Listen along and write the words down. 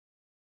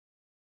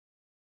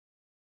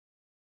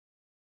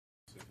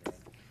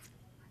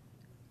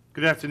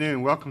Good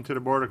afternoon. Welcome to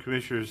the Board of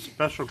Commissioners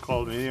special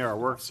call meeting, our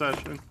work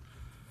session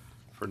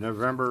for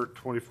November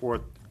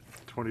 24th,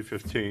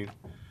 2015.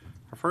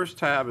 Our first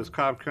tab is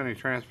Cobb County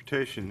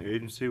Transportation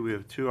Agency. We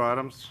have two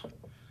items.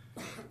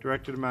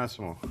 Director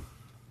DeMassimo.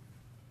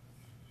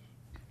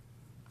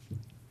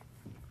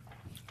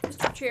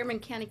 Mr. Chairman,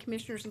 County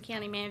Commissioners, and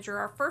County Manager,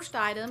 our first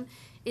item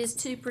is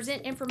to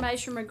present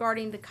information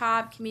regarding the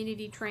Cobb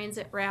Community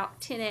Transit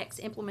Route 10X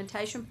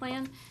implementation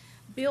plan.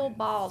 Bill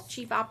Ball,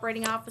 Chief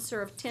Operating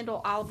Officer of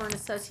Tyndall, Oliver &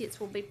 Associates,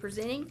 will be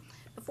presenting.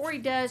 Before he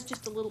does,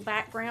 just a little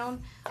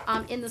background.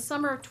 In the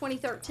summer of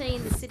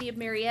 2013, the City of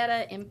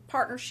Marietta, in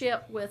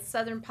partnership with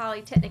Southern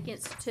Polytechnic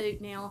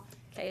Institute, now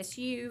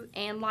KSU,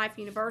 and Life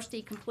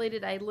University,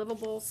 completed a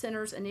Livable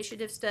Centers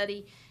Initiative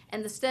study,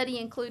 and the study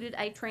included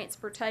a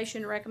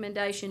transportation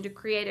recommendation to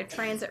create a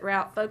transit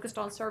route focused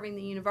on serving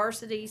the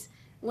universities,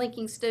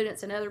 linking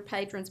students and other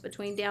patrons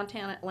between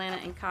downtown Atlanta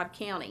and Cobb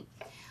County.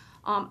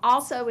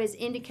 Also, as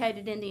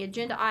indicated in the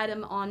agenda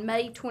item, on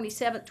May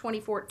 27,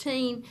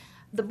 2014,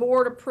 the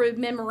board approved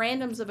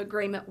memorandums of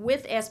agreement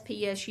with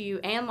SPSU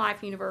and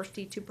Life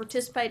University to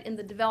participate in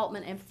the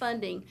development and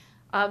funding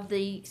of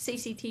the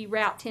CCT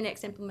Route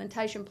 10X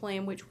implementation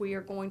plan, which we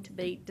are going to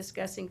be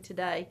discussing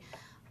today.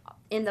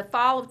 In the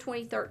fall of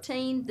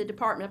 2013, the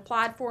department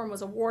applied for and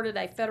was awarded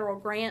a federal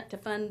grant to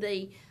fund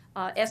the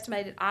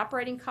estimated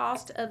operating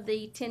cost of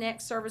the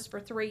 10X service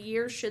for 3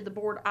 years, should the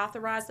board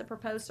authorize the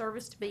proposed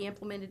service to be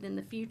implemented in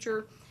the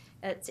future.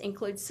 It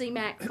includes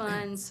CMAQ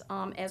funds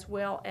as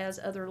well as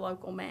other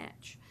local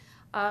match.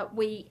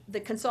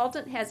 The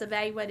consultant has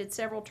evaluated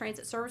several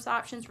transit service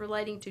options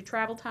relating to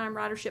travel time,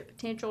 ridership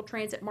potential,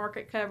 transit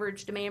market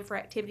coverage, demand for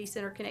activity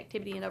center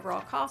connectivity, and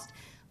overall cost.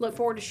 Look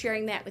forward to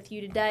sharing that with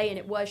you today, and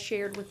it was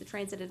shared with the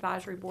Transit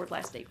Advisory Board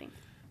last evening.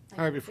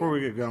 All right, before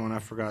we get going, I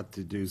forgot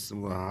to do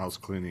some little house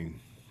cleaning.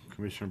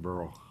 Commissioner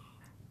Burrow.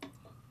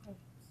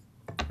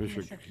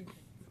 Commissioner,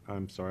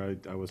 I'm sorry,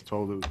 I was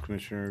told it was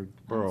Commissioner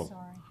Burrow. I'm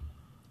sorry.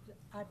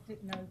 I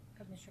didn't know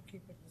Commissioner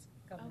Cupid was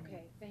coming.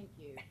 Okay, thank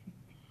you.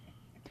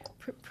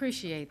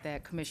 Appreciate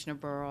that, Commissioner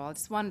Burrow. I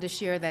just wanted to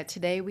share that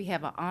today we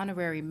have an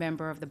honorary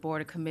member of the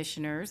Board of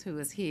Commissioners who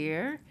is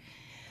here.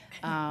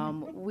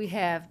 We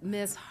have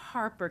Ms.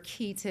 Harper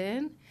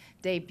Keaton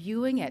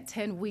debuting at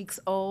 10 weeks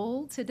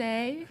old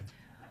today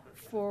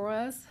for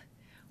us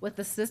with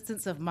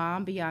assistance of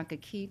Mom Bianca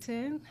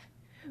Keaton.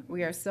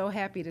 We are so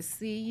happy to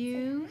see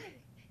you.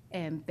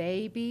 And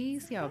baby,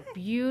 see how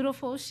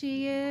beautiful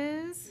she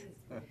is.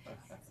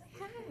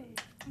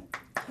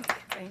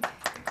 Thank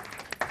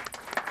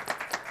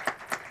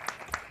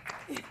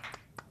you.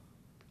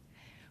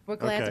 We're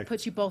glad to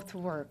put you both to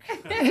work.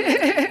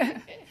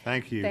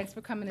 Thank you. Thanks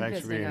for coming and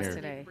Thanks for visiting being us here.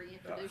 today.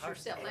 Reintroduce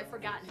yourself. They've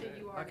forgotten who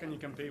you are. How can you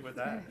compete with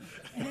that?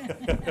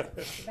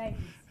 Babies.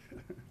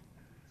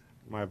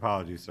 My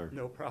apologies, sir.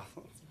 No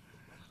problem.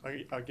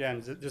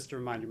 Again, just to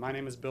remind you, my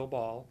name is Bill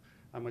Ball.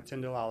 I'm with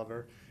Tyndall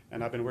Oliver,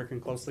 and I've been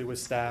working closely with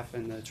staff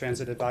and the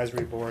Transit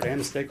Advisory Board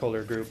and the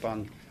stakeholder group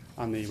on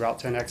the Route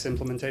 10X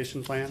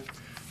implementation plan.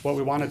 What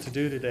we wanted to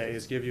do today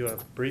is give you a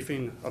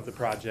briefing of the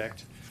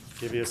project,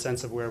 give you a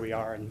sense of where we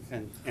are,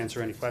 and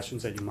answer any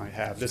questions that you might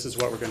have. This is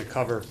what we're going to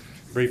cover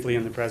briefly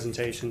in the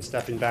presentation,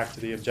 stepping back to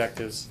the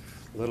objectives,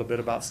 a little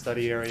bit about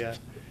study area,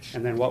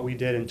 and then what we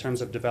did in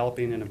terms of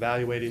developing and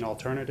evaluating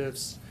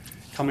alternatives,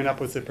 coming up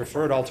with the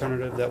preferred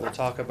alternative that we'll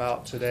talk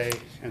about today,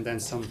 and then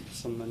some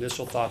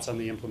initial thoughts on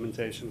the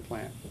implementation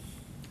plan.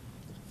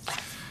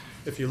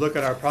 If you look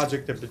at our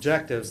project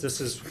objectives,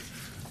 this is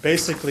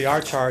basically our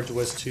charge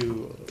was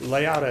to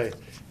lay out a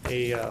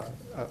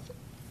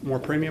more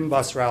premium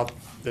bus route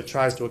that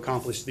tries to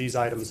accomplish these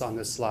items on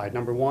this slide.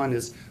 Number one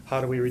is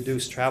how do we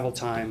reduce travel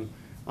time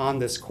on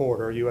this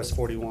corridor, US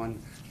 41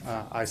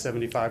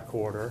 I-75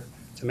 corridor,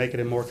 to make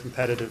it a more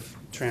competitive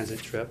transit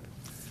trip.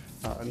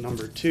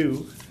 Number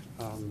two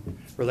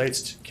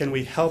relates to, can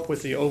we help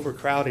with the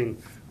overcrowding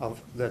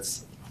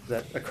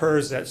that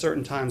occurs at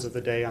certain times of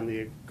the day on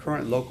the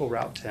current local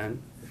Route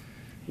 10.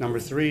 Number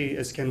three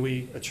is, can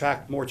we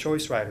attract more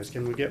choice riders?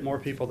 Can we get more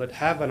people that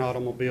have an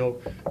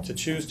automobile to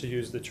choose to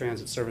use the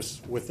transit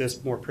service with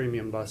this more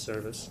premium bus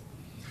service?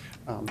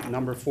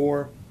 Number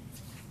four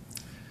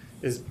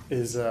is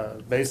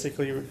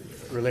basically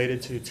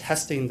related to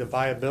testing the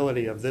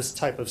viability of this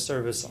type of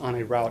service on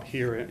a route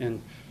here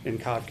in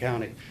Cobb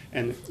County.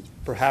 And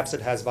perhaps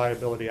it has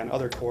viability on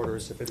other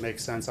corridors if it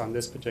makes sense on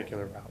this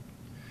particular route.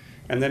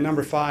 And then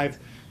number five,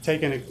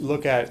 taking a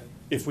look at,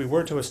 if we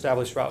were to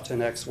establish Route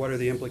 10X, what are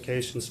the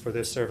implications for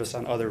this service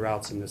on other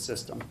routes in the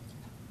system?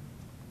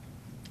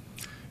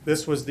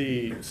 This was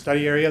the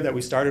study area that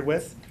we started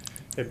with.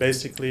 It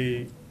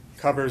basically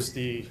covers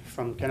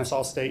from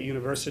Kennesaw State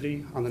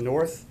University on the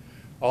north,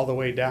 all the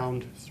way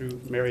down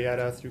through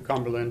Marietta, through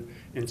Cumberland,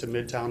 into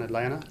Midtown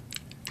Atlanta.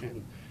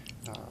 And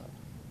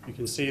you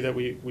can see that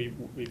we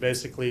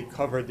basically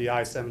covered the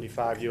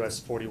I-75 US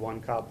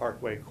 41 Cobb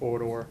Parkway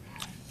corridor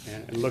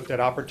and looked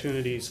at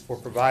opportunities for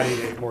providing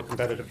a more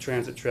competitive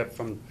transit trip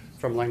from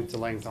length to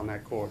length on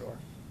that corridor.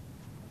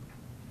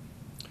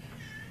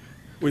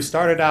 We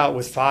started out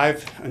with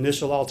 5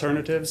 initial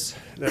alternatives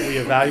that we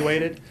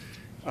evaluated.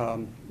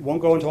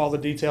 Won't go into all the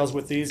details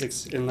with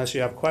these unless you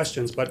have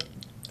questions, but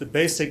the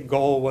basic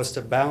goal was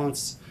to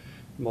balance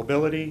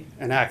mobility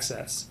and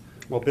access.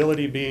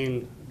 Mobility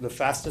being the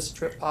fastest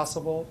trip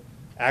possible,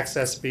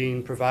 access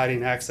being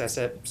providing access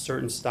at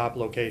certain stop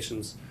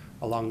locations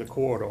along the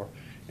corridor.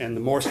 And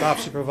the more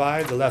stops you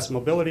provide, the less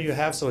mobility you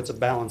have, so it's a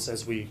balance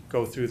as we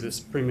go through this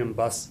premium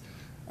bus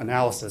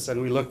analysis.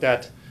 And we looked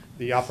at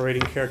the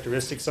operating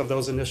characteristics of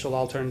those initial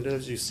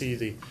alternatives. You see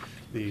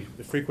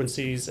the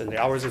frequencies and the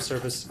hours of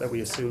service that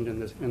we assumed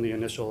in the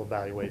initial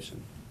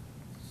evaluation.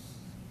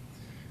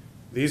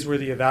 These were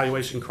the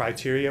evaluation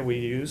criteria we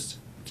used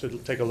to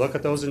take a look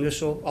at those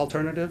initial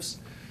alternatives.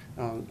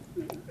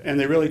 And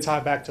they really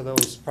tie back to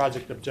those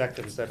project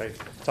objectives that I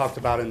talked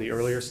about in the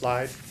earlier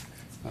slide.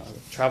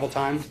 Travel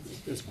time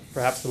is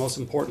perhaps the most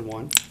important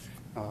one,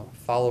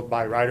 followed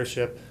by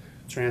ridership,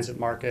 transit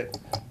market,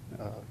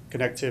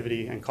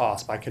 connectivity, and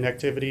cost. By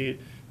connectivity,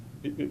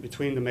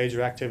 between the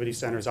major activity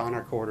centers on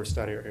our corridor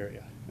study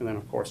area, and then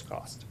of course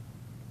cost.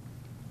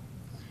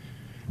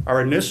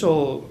 Our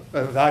initial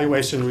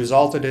evaluation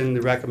resulted in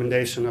the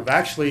recommendation of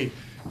actually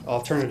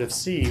alternative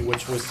C,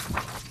 which was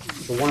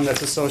the one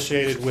that's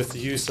associated with the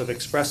use of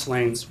express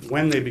lanes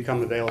when they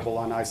become available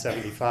on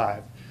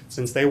I-75.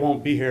 Since they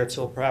won't be here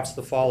till perhaps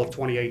the fall of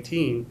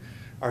 2018,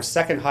 our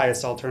second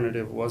highest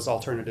alternative was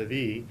alternative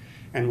E,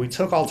 and we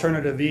took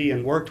alternative E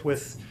and worked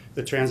with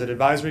the Transit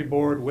Advisory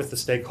Board, with the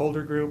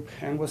stakeholder group,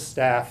 and with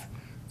staff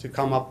to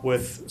come up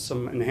with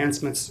some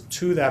enhancements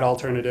to that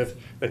alternative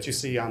that you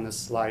see on this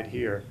slide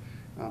here.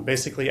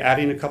 Basically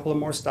adding a couple of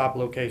more stop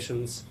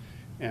locations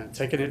and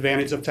taking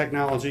advantage of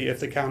technology if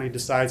the county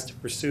decides to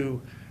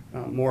pursue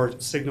more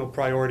signal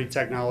priority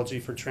technology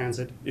for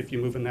transit if you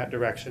move in that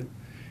direction.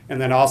 And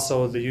then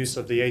also the use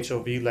of the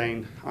HOV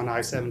lane on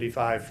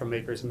I-75 from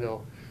Akers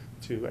Mill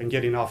and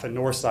getting off at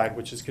Northside,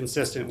 which is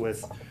consistent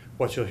with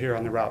what you'll hear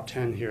on the Route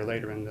 10 here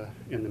later in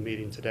the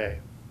meeting today.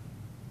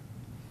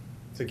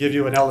 To give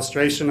you an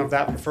illustration of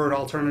that preferred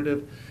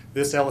alternative,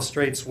 this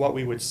illustrates what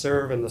we would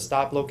serve in the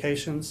stop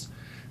locations.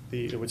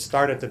 It would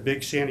start at the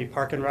Big Shanty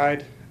Park and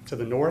Ride to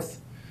the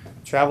north,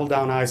 travel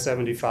down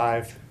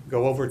I-75,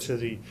 go over to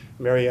the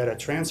Marietta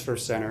Transfer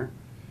Center,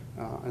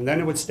 and then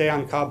it would stay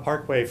on Cobb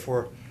Parkway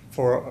for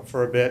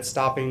a bit,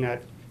 stopping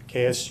at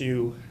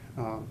KSU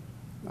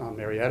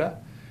Marietta,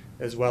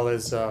 as well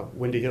as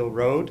Windy Hill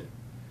Road,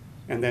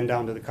 and then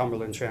down to the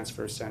Cumberland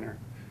Transfer Center,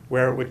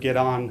 where it would get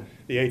on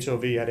the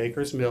HOV at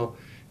Akers Mill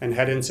and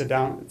head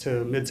down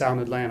to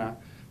Midtown Atlanta,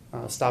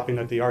 stopping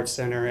at the Arts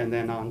Center and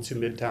then on to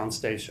Midtown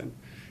Station.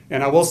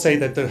 And I will say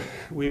that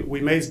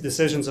we made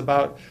decisions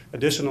about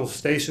additional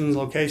station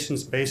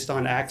locations based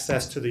on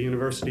access to the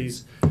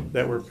universities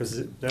that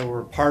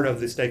were part of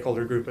the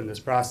stakeholder group in this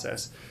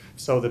process.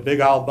 So the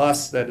Big Isle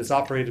bus that is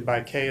operated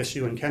by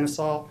KSU in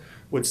Kennesaw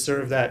would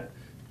serve that,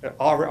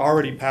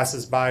 already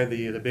passes by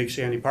the Big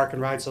Shanty Park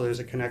and Ride, so there's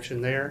a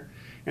connection there.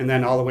 And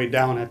then all the way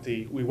down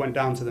we went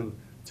down to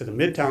the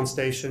Midtown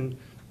Station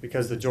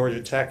because the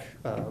Georgia Tech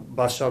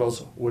bus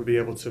shuttles would be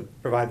able to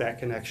provide that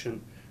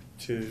connection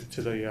to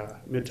the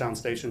Midtown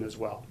Station as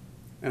well.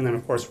 And then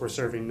of course we're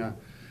serving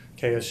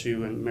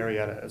KSU and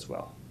Marietta as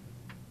well.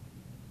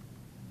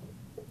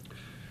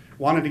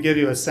 Wanted to give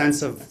you a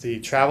sense of the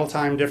travel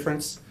time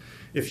difference.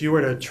 If you were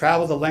to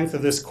travel the length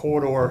of this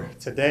corridor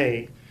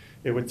today,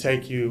 it would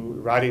take you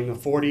riding the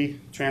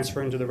 40,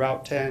 transferring to the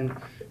Route 10.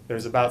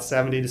 There's about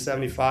 70 to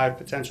 75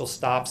 potential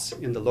stops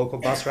in the local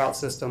bus route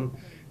system,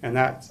 and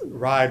that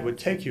ride would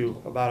take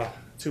you about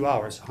 2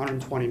 hours,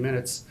 120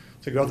 minutes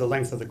to go the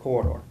length of the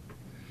corridor.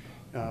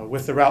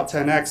 With the Route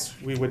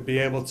 10X, we would be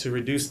able to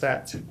reduce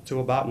that to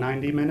about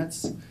 90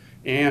 minutes,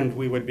 and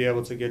we would be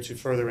able to get you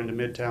further into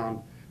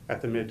Midtown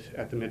at the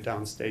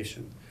Midtown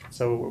Station.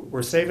 So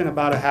we're saving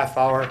about a half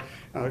hour,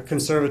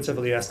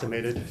 conservatively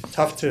estimated.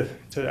 Tough to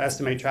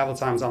estimate travel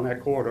times on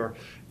that corridor,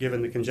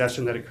 given the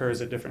congestion that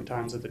occurs at different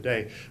times of the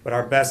day. But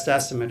our best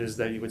estimate is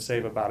that you would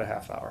save about a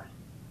half hour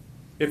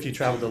if you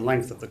travel the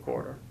length of the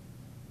corridor.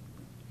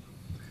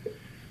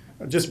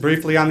 Just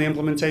briefly on the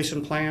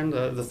implementation plan,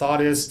 the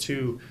thought is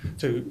to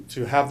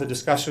have the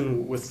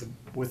discussion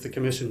with the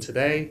commission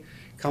today,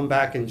 come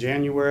back in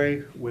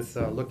January with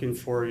looking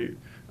for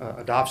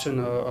adoption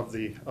of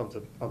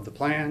the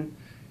plan,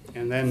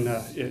 and then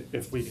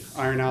if we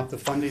iron out the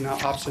funding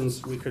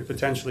options, we could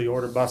potentially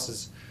order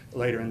buses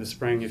later in the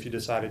spring if you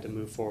decided to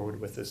move forward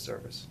with this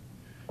service.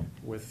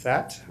 With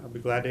that, I'll be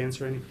glad to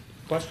answer any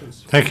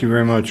questions. Thank you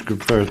very much.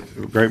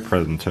 Great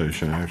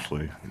presentation,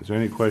 actually. Is there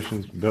any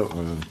questions, Bill,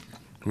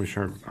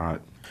 Commissioner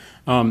Ott?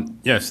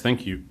 Yes,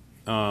 thank you.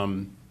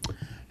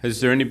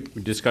 Is there any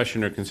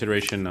discussion or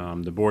consideration?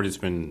 The board has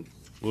been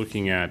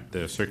looking at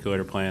the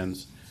circulator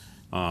plans.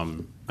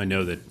 I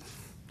know that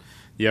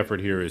the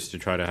effort here is to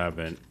try to have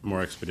a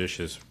more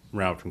expeditious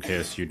route from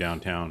KSU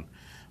downtown.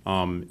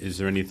 Is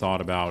there any thought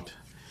about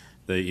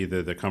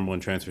either the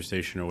Cumberland Transfer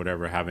Station or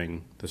whatever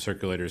having the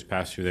circulators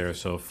pass through there,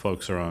 so if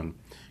folks are on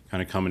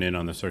kind of coming in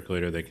on the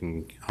circulator, they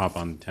can hop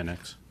on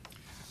 10X?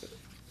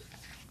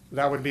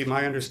 That would be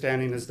my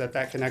understanding, is that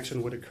that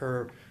connection would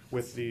occur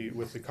with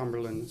the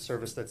Cumberland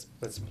service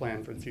that's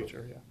planned for the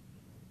future, yeah.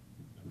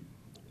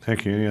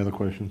 Thank you. Any other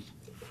questions?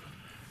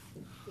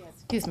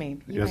 Excuse me.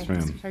 Yes,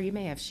 ma'am. Sir, you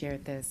may have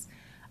shared this.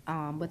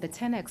 With the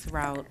 10X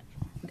route,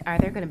 are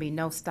there going to be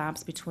no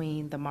stops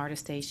between the MARTA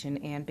station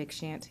and Big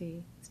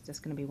Shanty? It's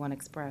just going to be one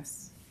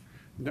express?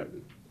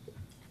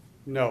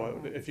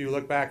 No, if you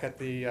look back at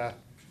the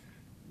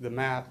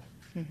map,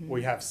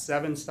 we have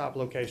 7 stop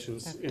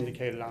locations Okay.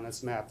 indicated on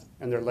this map,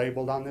 and they're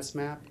labeled on this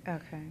map.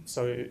 Okay,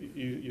 So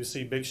you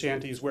see Big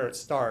Shanty's where it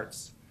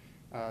starts.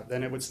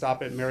 Then it would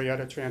stop at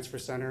Marietta Transfer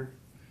Center.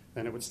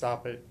 Then it would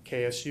stop at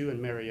KSU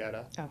in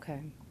Marietta.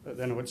 okay,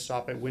 Then it would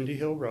stop at Windy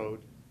Hill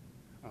Road.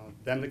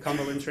 Then the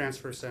Cumberland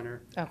Transfer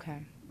Center. okay.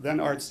 Then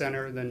Art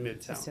Center, then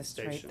Midtown It's just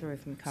straight Station. through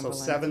from So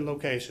Cumberland. 7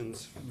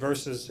 locations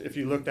versus if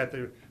you looked at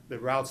the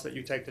routes that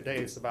you take today,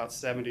 it's about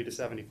 70 to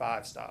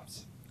 75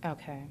 stops.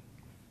 Okay.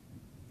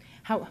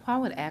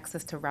 How would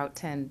access to Route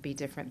 10 be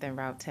different than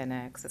Route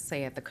 10X? Let's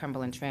say at the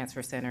Cumberland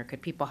Transfer Center,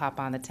 could people hop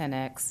on the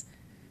 10X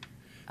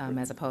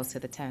as opposed to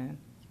the 10?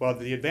 Well,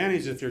 the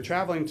advantage, if you're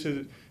traveling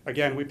to,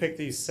 again, we picked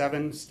these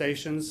 7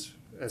 stations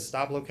as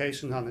stop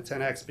locations on the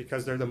 10X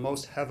because they're the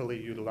most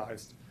heavily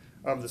utilized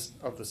of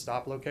the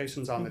stop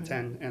locations on the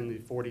 10 and the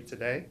 40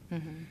 today.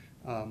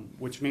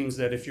 Which means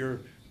that if you're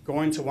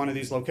going to one of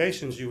these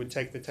locations, you would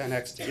take the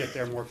 10X to get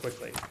there more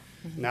quickly.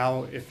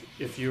 Now,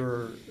 if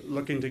you're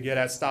looking to get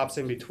at stops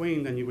in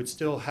between, then you would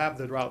still have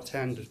the Route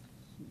 10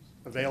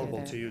 available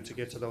that. to you to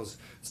get to those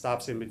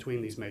stops in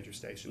between these major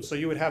stations. So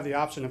you would have the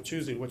option of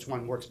choosing which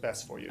one works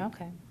best for you.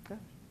 Okay, good.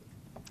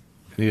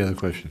 Any other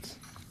questions?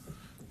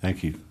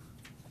 Thank you.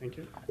 Thank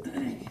you.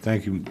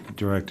 Thank you,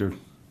 Director.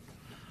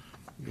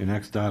 Your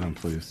next item,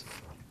 please.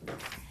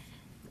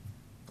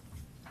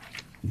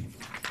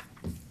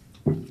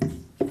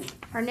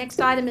 Our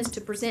next item is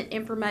to present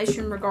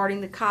information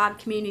regarding the Cobb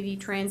Community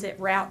Transit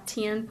Route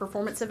 10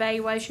 performance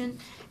evaluation.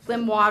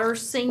 Glenn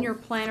Waters, Senior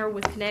Planner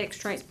with Kinetics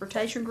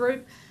Transportation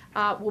Group,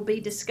 will be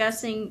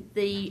discussing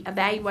the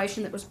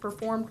evaluation that was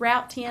performed.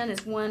 Route 10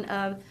 is one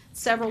of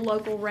several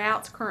local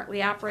routes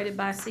currently operated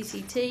by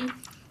CCT.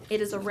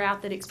 It is a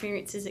route that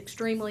experiences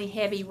extremely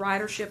heavy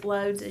ridership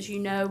loads. As you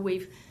know,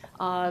 we've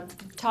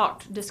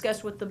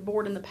discussed with the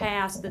board in the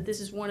past that this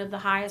is one of the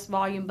highest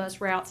volume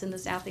bus routes in the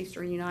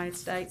southeastern United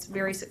States,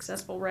 very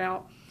successful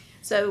route.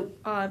 So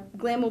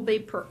Glenn will be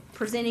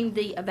presenting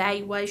the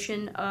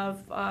evaluation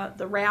of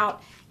the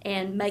route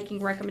and making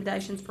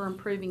recommendations for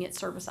improving its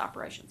service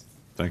operations.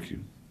 Thank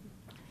you.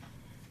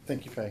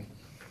 Thank you, Faye.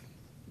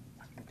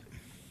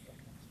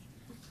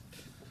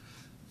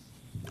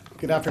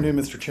 Good afternoon,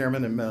 Mr.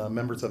 Chairman and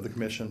members of the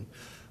commission.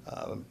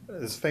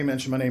 As Faye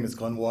mentioned, my name is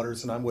Glenn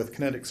Waters, and I'm with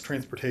Kinetics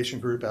Transportation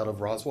Group out of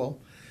Roswell.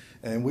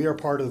 And we are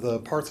part of the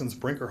Parsons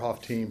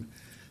Brinkerhoff team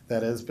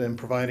that has been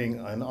providing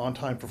an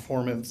on-time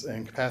performance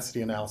and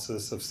capacity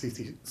analysis of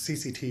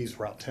CCT's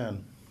Route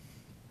 10.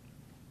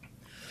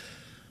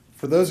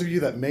 For those of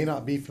you that may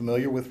not be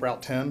familiar with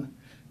Route 10,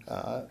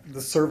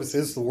 the service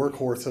is the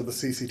workhorse of the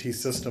CCT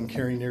system,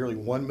 carrying nearly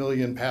 1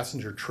 million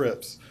passenger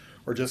trips,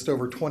 or just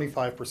over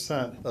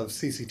 25% of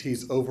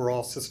CCT's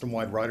overall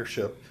system-wide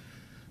ridership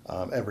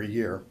every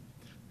year.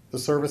 The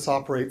service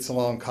operates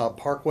along Cobb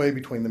Parkway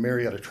between the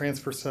Marietta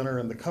Transfer Center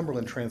and the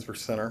Cumberland Transfer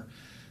Center,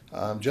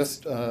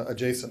 just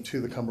adjacent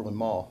to the Cumberland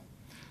Mall.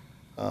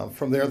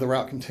 From there, the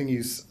route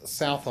continues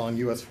south on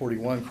US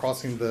 41,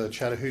 crossing the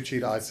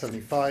Chattahoochee to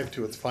I-75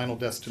 to its final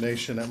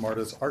destination at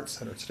MARTA's Art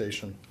Center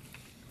station.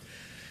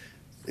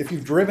 If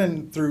you've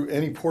driven through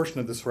any portion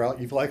of this route,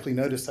 you've likely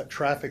noticed that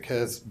traffic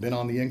has been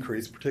on the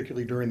increase,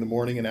 particularly during the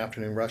morning and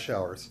afternoon rush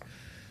hours.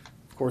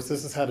 Of course,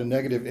 this has had a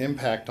negative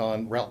impact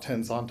on Route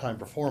 10's on-time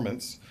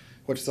performance,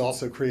 which has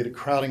also created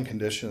crowding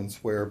conditions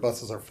where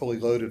buses are fully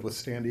loaded with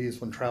standees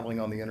when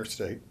traveling on the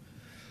interstate.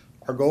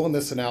 Our goal in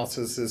this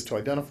analysis is to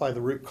identify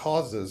the root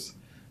causes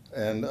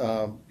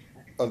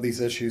of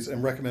these issues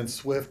and recommend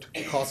swift,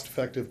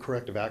 cost-effective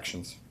corrective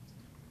actions.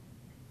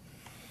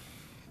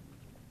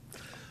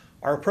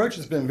 Our approach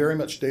has been very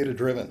much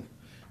data-driven,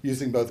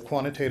 using both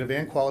quantitative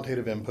and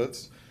qualitative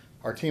inputs.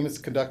 Our team has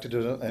conducted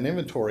an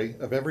inventory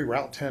of every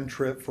Route 10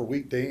 trip for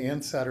weekday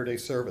and Saturday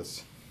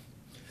service.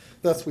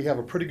 Thus, we have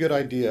a pretty good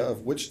idea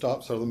of which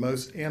stops are the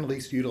most and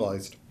least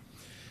utilized.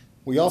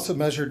 We also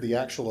measured the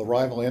actual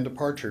arrival and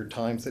departure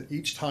times at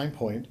each time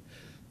point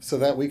so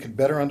that we could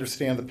better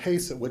understand the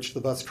pace at which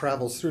the bus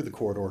travels through the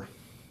corridor.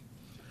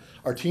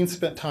 Our team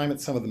spent time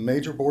at some of the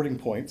major boarding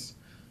points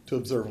to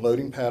observe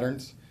loading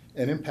patterns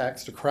and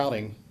impacts to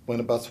crowding when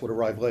a bus would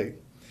arrive late.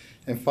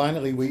 And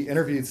finally, we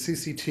interviewed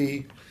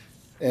CCT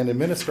and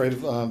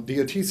administrative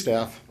DOT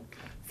staff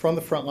from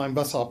the frontline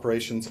bus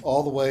operations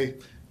all the way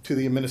to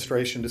the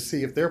administration to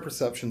see if their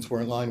perceptions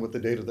were in line with the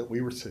data that we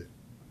received.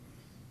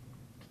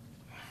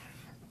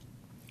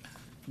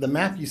 The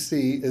map you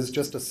see is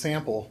just a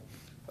sample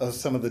of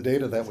some of the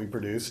data that we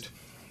produced.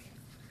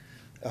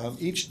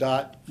 Each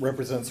dot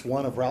represents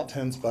one of Route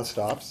 10's bus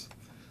stops.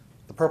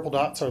 The purple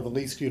dots are the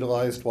least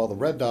utilized, while the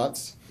red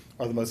dots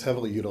are the most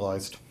heavily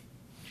utilized.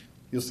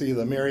 You'll see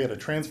the Marietta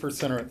Transfer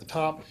Center at the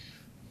top,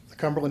 the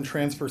Cumberland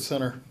Transfer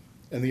Center,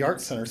 and the Art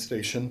Center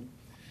station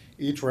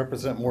each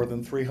represent more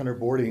than 300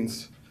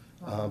 boardings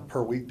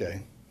per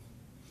weekday.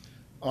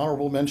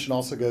 Honorable mention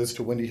also goes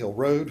to Windy Hill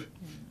Road,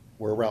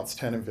 where routes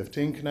 10 and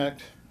 15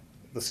 connect,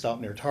 the stop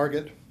near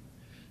Target,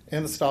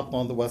 and the stop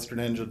along the western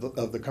edge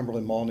of the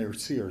Cumberland Mall near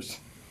Sears.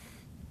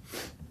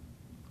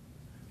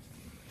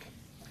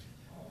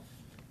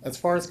 As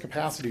far as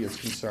capacity is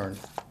concerned,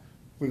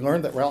 we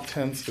learned that Route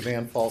 10's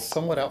demand falls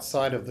somewhat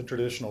outside of the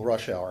traditional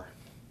rush hour.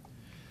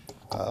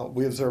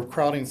 We observed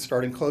crowding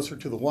starting closer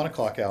to the 1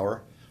 o'clock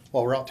hour,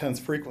 while Route 10's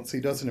frequency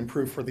doesn't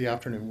improve for the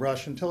afternoon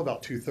rush until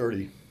about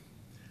 2:30.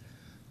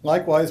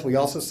 Likewise, we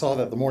also saw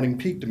that the morning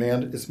peak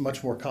demand is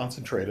much more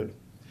concentrated,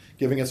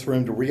 giving us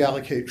room to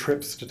reallocate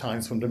trips to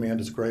times when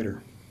demand is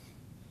greater.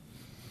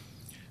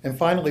 And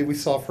finally, we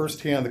saw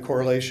firsthand the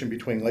correlation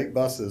between late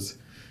buses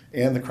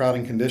and the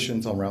crowding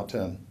conditions on Route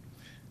 10.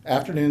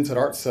 Afternoons at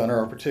Art Center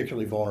are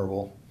particularly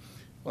vulnerable.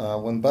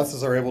 When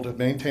buses are able to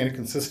maintain a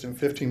consistent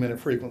 15-minute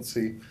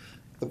frequency,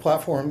 the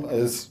platform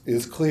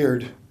is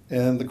cleared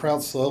and the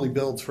crowd slowly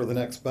builds for the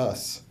next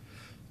bus.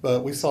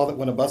 But we saw that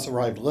when a bus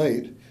arrived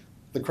late,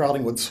 the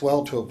crowding would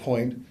swell to a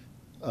point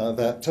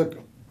that took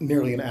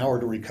nearly an hour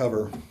to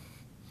recover.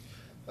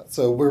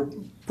 So we're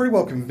pretty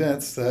well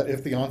convinced that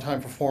if the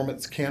on-time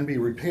performance can be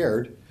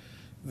repaired,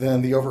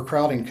 then the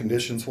overcrowding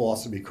conditions will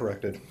also be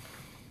corrected.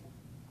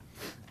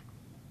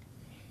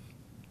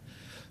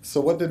 So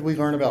what did we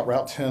learn about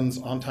Route 10's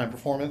on-time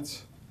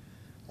performance?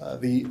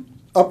 The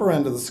upper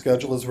end of the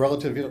schedule is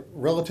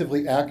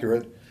relatively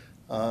accurate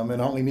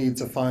and only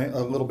needs a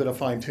little bit of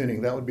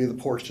fine-tuning. That would be the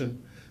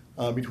portion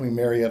between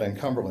Marietta and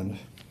Cumberland.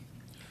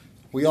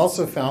 We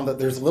also found that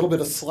there's a little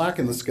bit of slack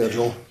in the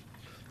schedule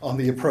on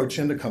the approach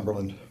into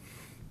Cumberland.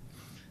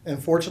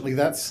 And fortunately,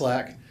 that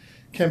slack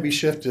can be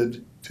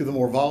shifted to the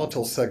more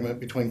volatile segment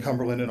between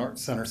Cumberland and Art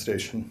Center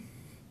Station.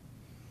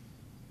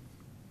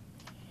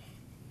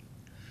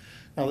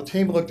 Now, the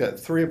team looked at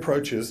 3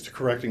 approaches to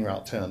correcting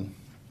Route 10.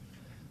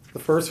 The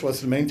first was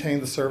to maintain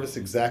the service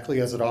exactly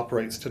as it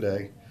operates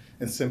today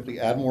and simply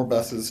add more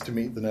buses to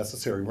meet the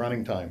necessary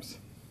running times.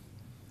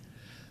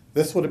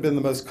 This would have been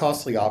the most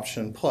costly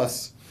option,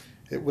 plus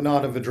it would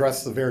not have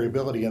addressed the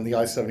variability in the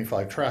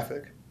I-75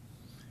 traffic.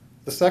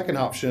 The second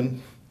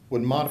option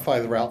would modify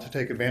the route to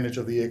take advantage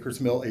of the Acres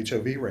Mill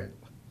HOV ramp.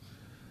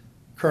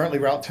 Currently,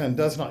 Route 10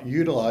 does not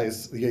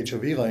utilize the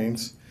HOV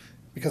lanes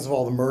because of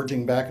all the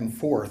merging back and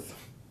forth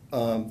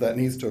that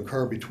needs to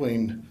occur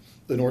between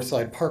the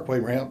Northside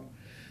Parkway ramp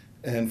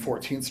and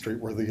 14th Street,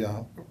 where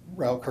the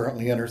route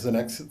currently enters and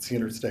exits the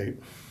interstate.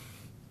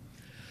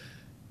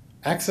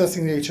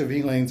 Accessing the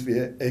HOV lanes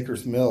via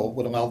Acres Mill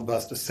would allow the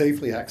bus to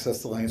safely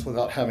access the lanes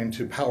without having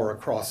to power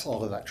across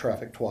all of that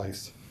traffic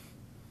twice.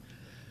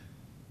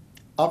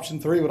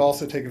 Option 3 would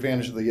also take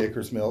advantage of the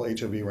Acres Mill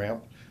HOV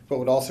ramp, but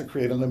would also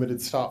create a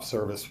limited stop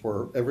service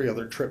where every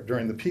other trip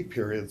during the peak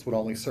periods would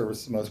only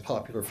service the most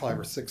popular 5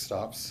 or 6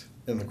 stops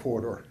in the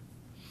corridor.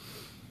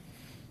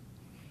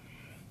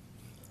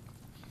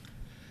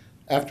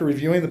 After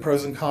reviewing the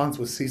pros and cons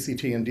with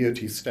CCT and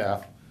DOT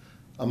staff,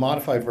 a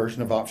modified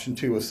version of option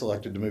 2 was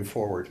selected to move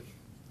forward.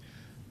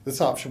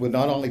 This option would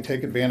not only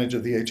take advantage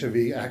of the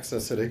HOV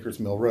access at Acres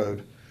Mill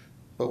Road,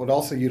 but would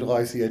also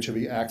utilize the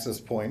HOV access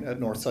point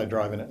at Northside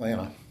Drive in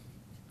Atlanta.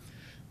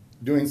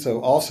 Doing so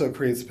also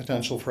creates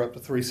potential for up to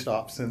 3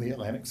 stops in the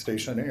Atlantic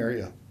Station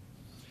area.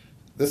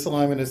 This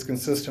alignment is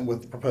consistent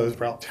with the proposed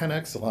Route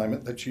 10X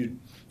alignment that you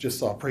just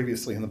saw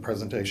previously in the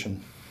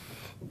presentation,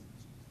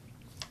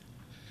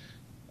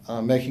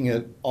 making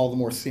it all the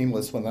more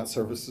seamless when that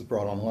service is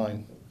brought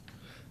online.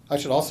 I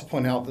should also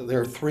point out that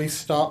there are 3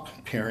 stop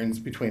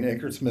pairings between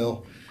Acres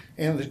Mill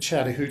and the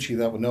Chattahoochee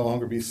that would no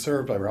longer be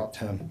served by Route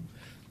 10.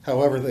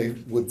 However, they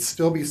would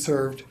still be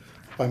served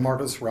by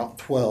MARTA's Route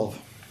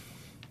 12.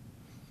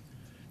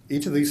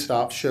 Each of these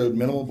stops showed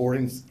minimal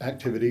boarding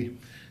activity,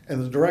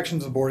 and the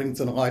directions of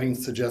boardings and lighting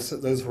suggest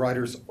that those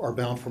riders are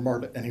bound for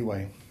MARTA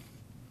anyway.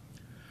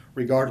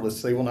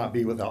 Regardless, they will not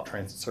be without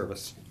transit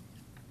service.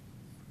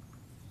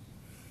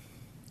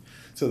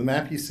 So the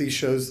map you see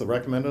shows the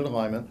recommended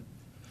alignment.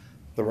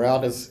 The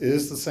route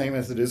is the same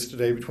as it is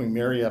today between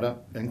Marietta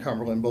and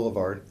Cumberland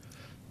Boulevard.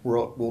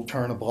 We'll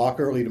turn a block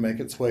early to make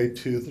its way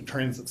to the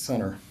transit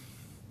center.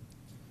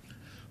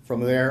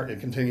 From there, it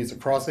continues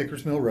across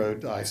Acres Mill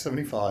Road to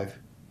I-75,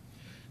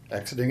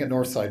 exiting at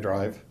Northside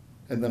Drive,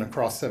 and then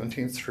across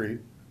 17th Street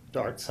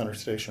to Art Center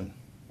Station.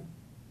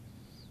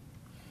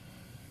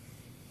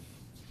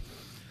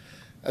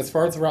 As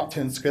far as the Route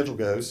 10 schedule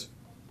goes,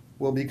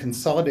 we'll be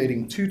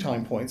consolidating 2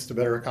 time points to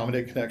better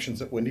accommodate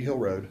connections at Windy Hill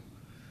Road.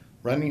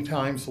 Running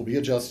times will be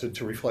adjusted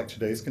to reflect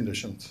today's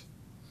conditions.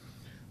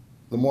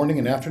 The morning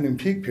and afternoon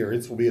peak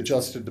periods will be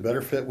adjusted to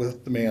better fit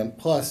with demand,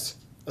 plus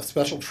a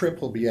special trip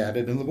will be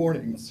added in the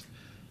mornings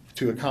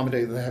to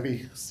accommodate the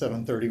heavy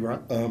 7:30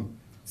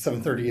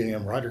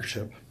 a.m.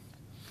 ridership.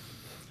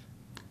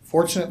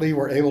 Fortunately,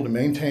 we're able to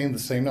maintain the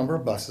same number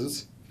of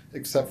buses,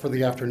 except for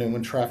the afternoon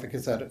when traffic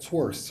is at its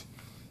worst.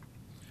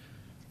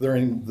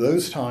 During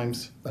those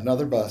times,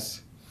 another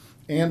bus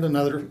and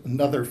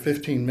another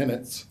 15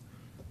 minutes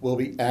will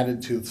be added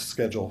to the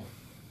schedule.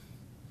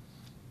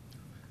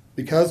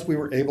 Because we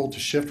were able to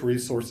shift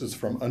resources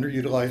from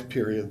underutilized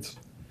periods,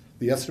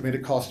 the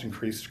estimated cost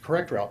increase to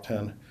correct Route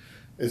 10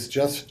 is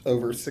just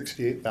over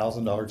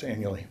 $68,000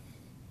 annually.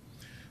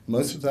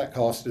 Most of that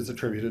cost is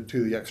attributed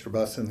to the extra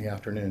bus in the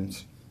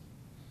afternoons.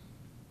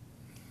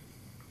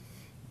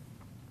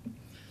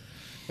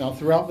 Now,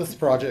 throughout this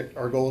project,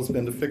 our goal has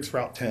been to fix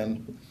Route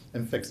 10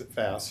 and fix it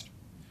fast.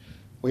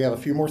 We have a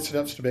few more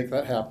steps to make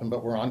that happen,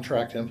 but we're on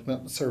track to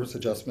implement the service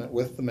adjustment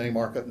with the May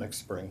markup next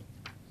spring.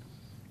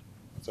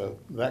 So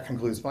that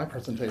concludes my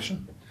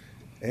presentation,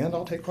 and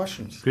I'll take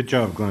questions. Good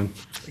job, Glenn.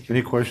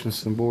 Any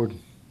questions from the board?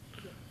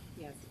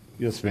 Yes.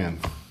 Yes, ma'am.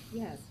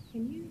 Yes,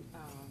 can you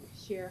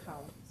share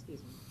how, excuse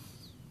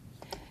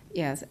me.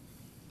 Yes,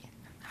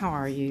 how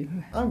are you?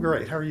 I'm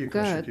great. How are you,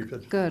 Commissioner Good,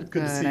 Cupid? good,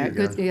 Good to see you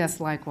Good, again. yes,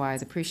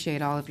 likewise.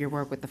 Appreciate all of your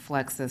work with the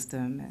Flex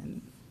system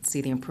and see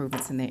the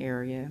improvements in the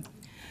area.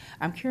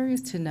 I'm curious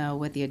to know,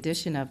 with the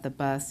addition of the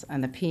bus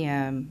and the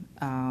PM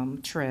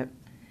trip,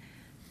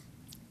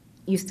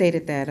 you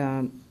stated that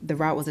the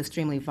route was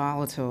extremely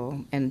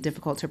volatile and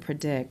difficult to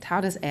predict. How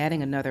does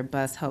adding another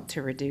bus help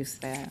to reduce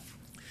that?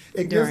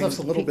 It gives during us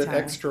a little peak bit time?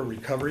 extra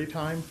recovery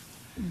time.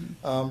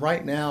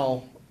 Right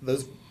now,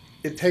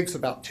 it takes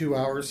about 2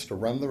 hours to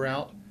run the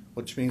route,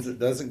 which means it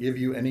doesn't give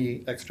you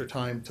any extra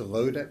time to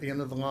load at the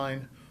end of the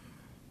line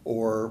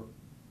or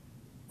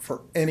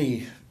for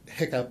any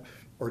hiccup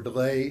or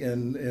delay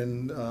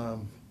in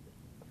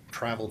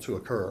travel to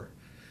occur.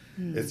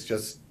 It's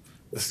just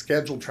the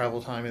scheduled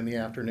travel time in the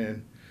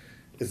afternoon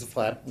is a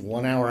flat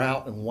 1 hour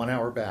out and 1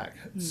 hour back.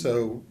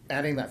 So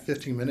adding that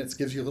 15 minutes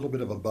gives you a little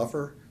bit of a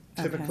buffer.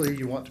 Okay. Typically,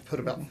 you want to put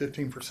about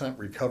 15%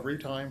 recovery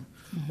time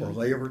or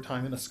layover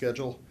time in a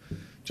schedule,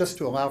 just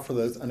to allow for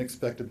those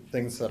unexpected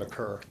things that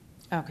occur.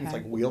 Things Okay,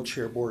 like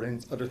wheelchair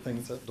boardings, other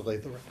things that delay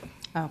the route.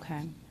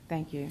 okay,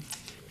 thank you.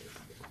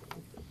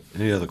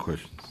 Any other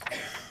questions?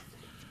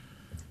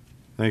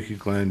 Thank you,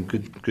 Glenn.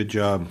 Good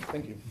job.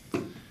 Thank you.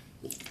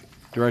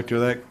 Director,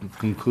 that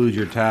concludes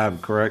your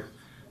tab, correct?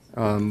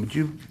 Would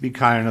you be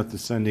kind enough to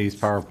send these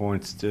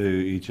PowerPoints to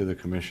each of the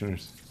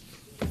commissioners?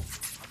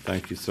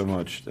 Thank you so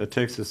much. That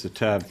takes us to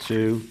tab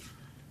 2,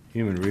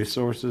 Human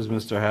Resources.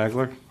 Mr.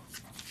 Hagler?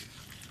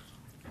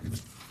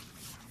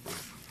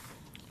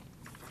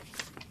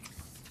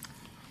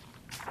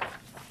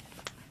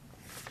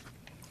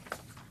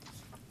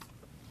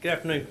 Good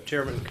afternoon,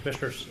 Chairman and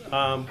Commissioners.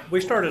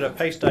 We started a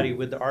pay study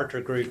with the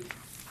Archer Group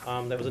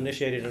that was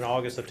initiated in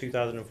August of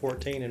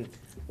 2014, and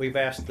we've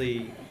asked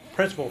the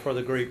principal for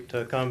the group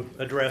to come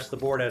address the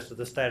board as to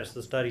the status of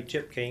the study,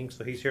 Chip King,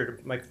 so he's here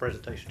to make a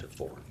presentation to the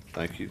board.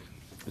 Thank you.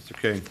 Mr.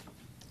 King?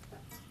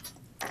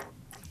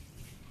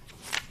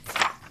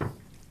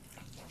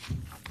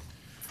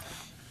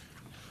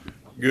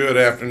 Good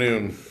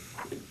afternoon.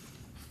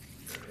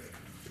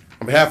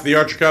 On behalf of the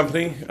Archer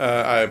Company,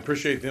 I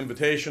appreciate the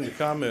invitation to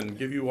come and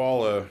give you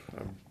all a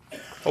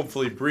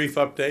hopefully brief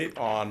update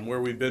on where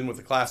we've been with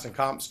the class and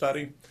comp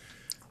study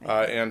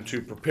and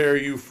to prepare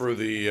you for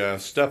the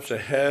steps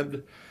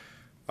ahead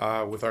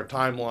with our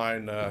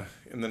timeline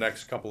in the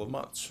next couple of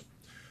months.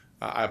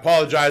 I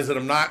apologize that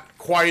I'm not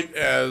quite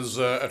as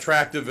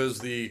attractive as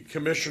the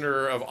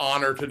Commissioner of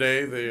Honor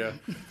today,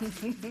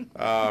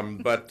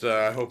 but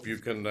I hope you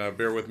can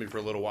bear with me for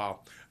a little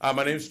while.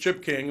 My name is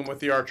Chip King. I'm with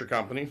the Archer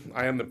Company.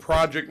 I am the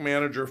project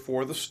manager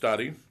for the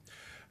study.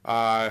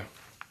 I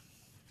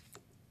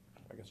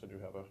guess I do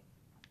have a,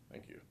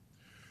 thank you.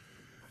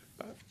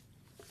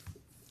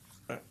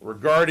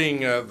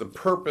 Regarding the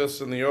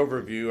purpose and the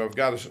overview, I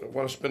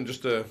want to spend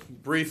just a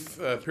brief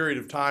period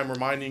of time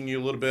reminding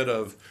you a little bit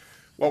of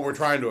what we're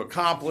trying to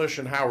accomplish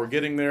and how we're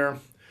getting there,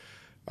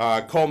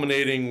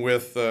 culminating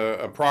with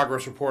a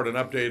progress report, an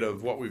update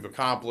of what we've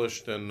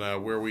accomplished and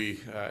where we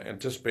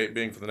anticipate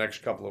being for the next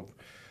couple of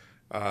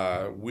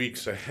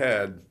weeks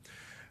ahead.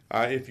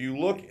 If you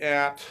look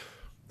at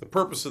the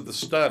purpose of the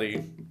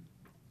study,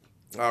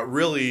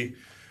 really,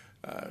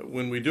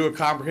 when we do a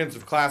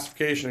comprehensive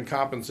classification and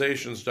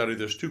compensation study,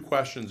 there's two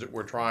questions that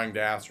we're trying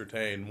to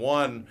ascertain.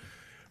 One,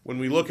 when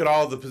we look at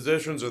all of the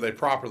positions, are they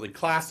properly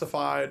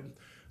classified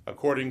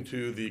according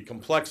to the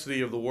complexity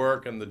of the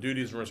work and the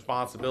duties and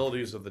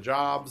responsibilities of the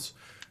jobs?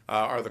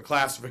 Are the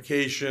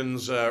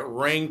classifications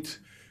ranked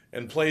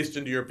and placed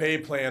into your pay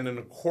plan in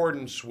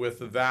accordance with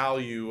the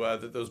value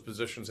that those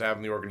positions have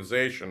in the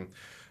organization?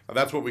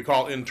 That's what we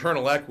call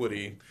internal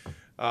equity.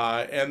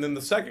 And then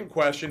the second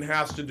question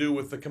has to do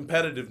with the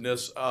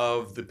competitiveness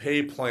of the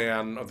pay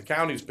plan, of the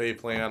county's pay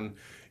plan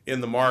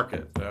in the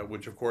market,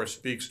 which of course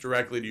speaks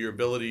directly to your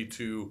ability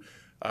to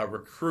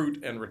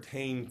recruit and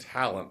retain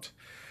talent.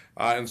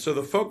 And so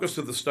the focus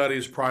of the study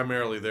is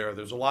primarily there.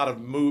 There's a lot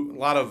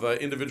of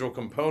individual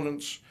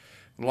components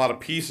and a lot of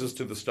pieces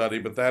to the study,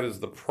 but that is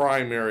the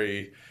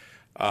primary,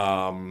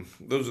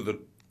 those are the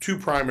two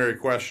primary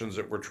questions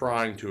that we're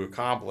trying to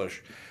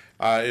accomplish.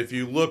 If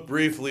you look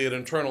briefly at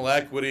internal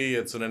equity,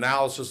 it's an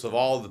analysis of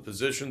all of the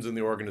positions in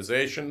the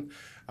organization.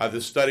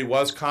 This study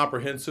was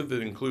comprehensive.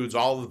 It includes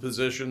all of the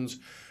positions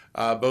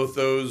both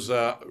those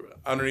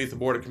underneath the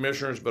Board of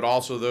Commissioners, but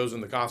also those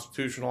in the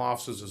constitutional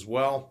offices as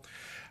well.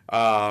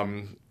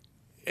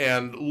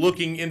 And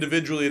looking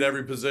individually at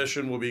every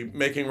position, we'll be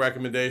making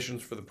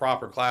recommendations for the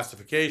proper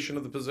classification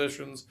of the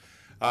positions,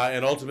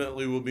 and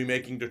ultimately we'll be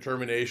making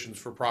determinations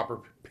for proper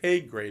pay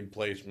grade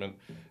placement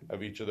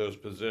of each of those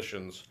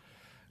positions.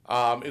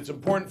 It's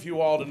important for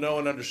you all to know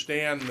and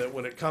understand that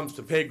when it comes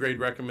to pay grade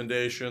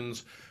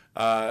recommendations,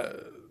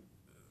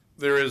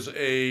 there is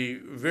a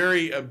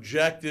very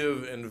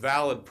objective and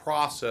valid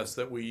process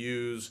that we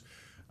use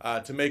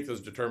to make those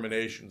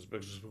determinations,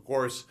 because of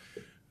course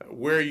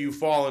where you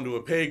fall into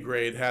a pay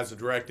grade has a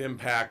direct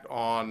impact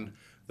on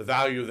the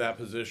value of that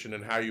position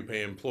and how you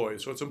pay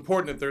employees. So it's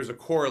important that there's a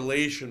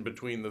correlation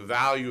between the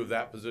value of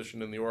that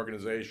position in the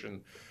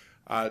organization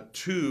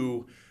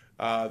to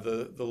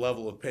the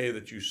level of pay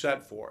that you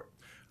set for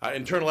it.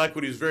 Internal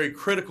equity is very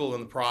critical in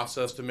the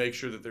process to make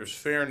sure that there's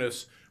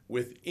fairness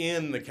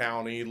within the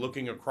county,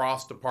 looking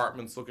across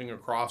departments, looking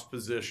across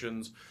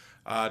positions,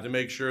 to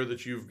make sure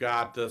that you've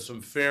got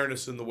some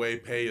fairness in the way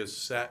pay is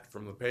set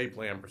from the pay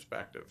plan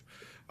perspective.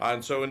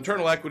 And so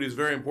internal equity is a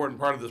very important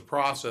part of this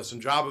process,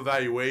 and job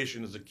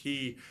evaluation is a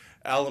key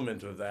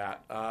element of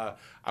that.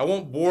 I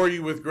won't bore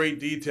you with great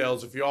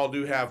details. If you all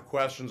do have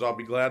questions, I'll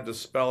be glad to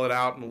spell it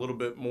out in a little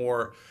bit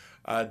more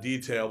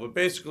detail. But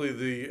basically,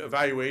 the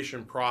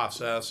evaluation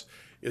process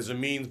is a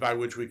means by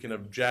which we can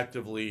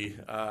objectively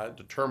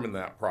determine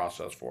that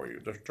process for you,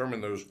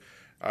 determine those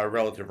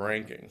relative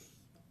rankings.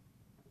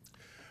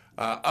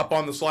 Up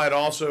on the slide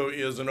also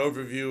is an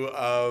overview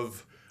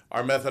of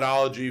our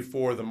methodology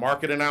for the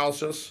market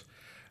analysis.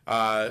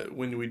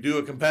 When we do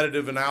a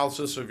competitive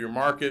analysis of your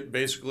market,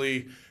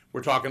 basically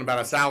we're talking about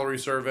a salary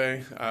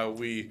survey.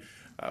 We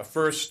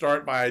first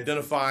start by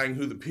identifying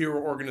who the peer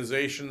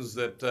organizations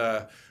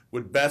that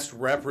would best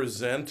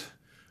represent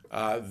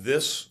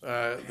this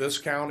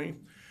county.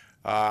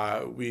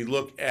 We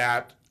look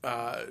at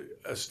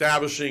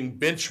establishing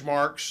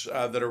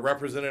benchmarks that are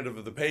representative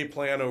of the pay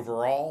plan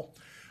overall,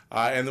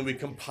 and then we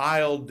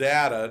compile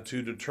data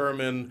to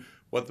determine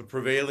what the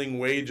prevailing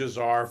wages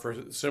are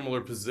for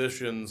similar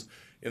positions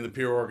in the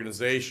peer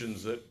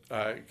organizations that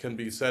can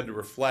be said to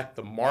reflect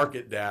the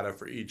market data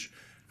for each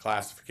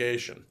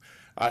classification.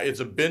 It's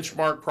a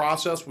benchmark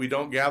process. We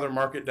don't gather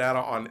market data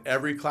on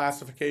every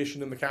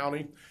classification in the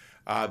county.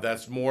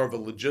 That's more of a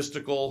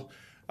logistical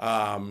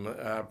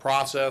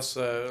process.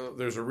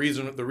 There's a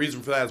reason. The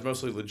reason for that is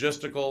mostly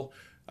logistical.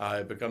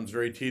 It becomes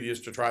very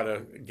tedious to try to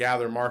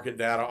gather market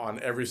data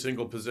on every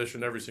single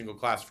position, every single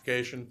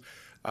classification.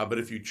 But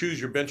if you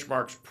choose your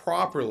benchmarks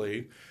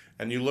properly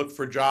and you look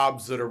for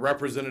jobs that are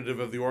representative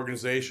of the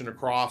organization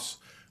across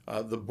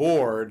the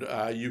board,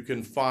 you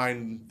can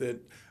find that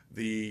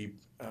the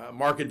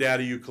market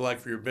data you collect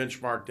for your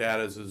benchmark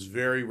data is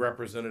very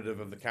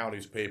representative of the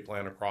county's pay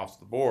plan across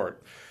the board.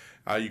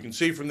 You can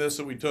see from this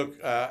that we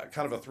took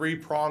kind of a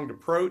three-pronged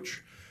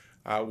approach.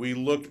 We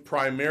looked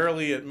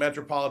primarily at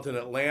metropolitan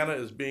Atlanta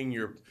as being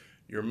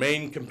your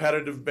main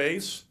competitive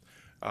base.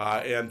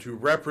 And to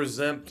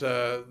represent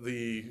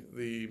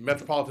the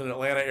metropolitan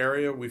Atlanta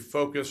area, we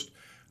focused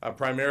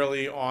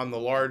primarily on the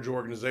large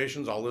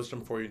organizations. I'll list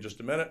them for you in just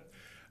a minute.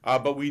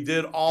 But we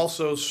did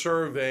also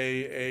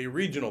survey a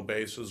regional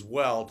base as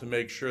well to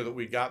make sure that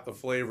we got the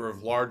flavor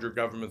of larger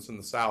governments in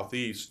the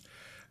Southeast,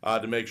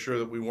 to make sure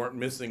that we weren't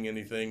missing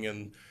anything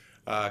in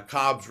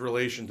Cobb's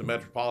relation to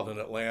metropolitan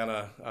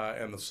Atlanta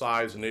and the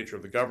size and nature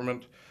of the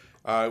government.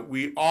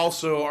 We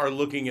also are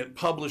looking at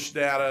published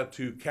data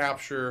to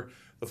capture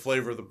the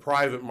flavor of the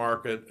private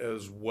market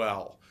as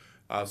well.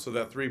 So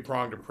that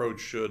three-pronged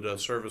approach should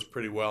serve us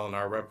pretty well in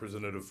our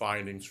representative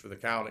findings for the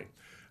county.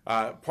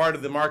 Part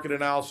of the market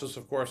analysis,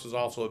 of course, is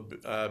also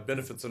a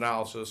benefits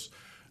analysis.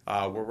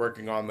 We're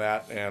working on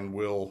that and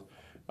we'll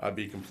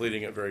be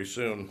completing it very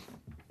soon.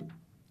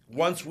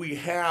 Once we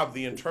have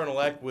the internal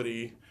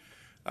equity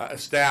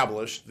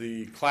established,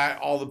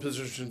 all the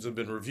positions have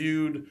been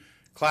reviewed,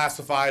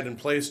 classified, and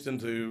placed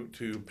into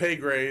pay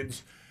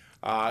grades.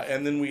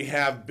 And then we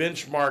have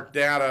benchmark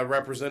data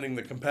representing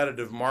the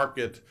competitive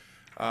market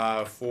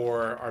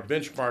for our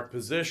benchmark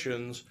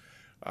positions.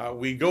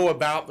 We go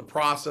about the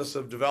process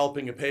of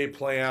developing a pay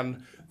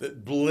plan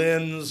that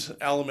blends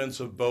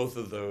elements of both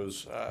of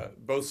those,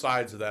 both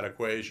sides of that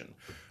equation.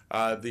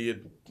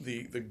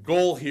 The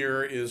goal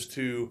here is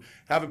to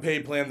have a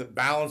pay plan that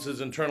balances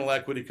internal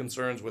equity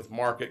concerns with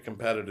market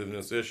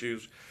competitiveness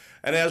issues.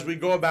 And as we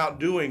go about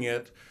doing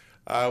it,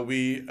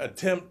 we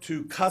attempt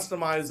to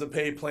customize the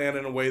pay plan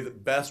in a way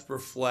that best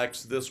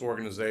reflects this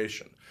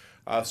organization.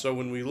 So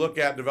when we look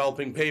at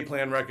developing pay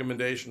plan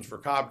recommendations for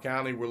Cobb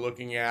County, we're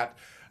looking at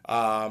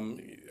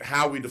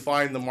how we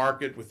define the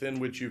market within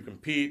which you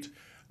compete,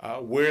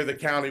 where the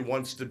county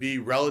wants to be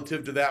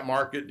relative to that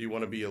market. Do you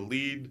want to be a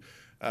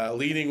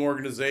leading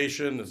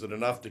organization? Is it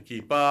enough to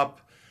keep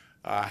up?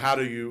 How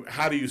do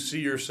you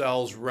see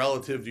yourselves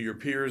relative to your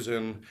peers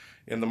in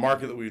the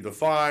market that we've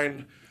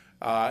defined?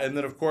 And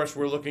then, of course,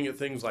 we're looking at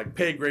things like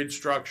pay grade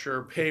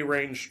structure, pay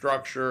range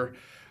structure,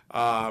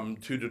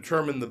 to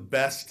determine the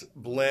best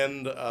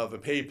blend of a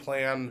pay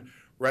plan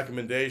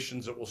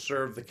recommendations that will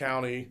serve the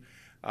county,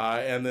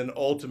 and then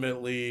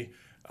ultimately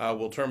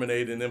will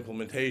terminate in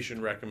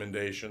implementation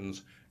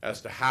recommendations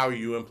as to how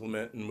you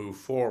implement and move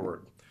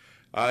forward.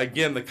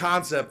 Again, the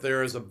concept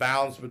there is a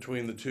balance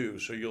between the two.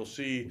 So you'll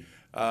see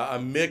a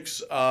mix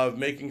of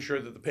making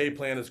sure that the pay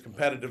plan is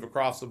competitive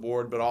across the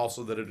board, but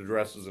also that it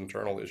addresses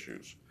internal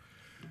issues.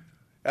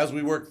 As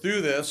we work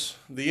through this,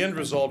 the end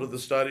result of the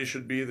study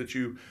should be that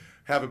you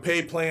have a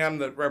pay plan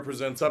that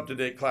represents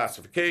up-to-date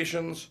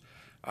classifications,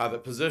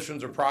 that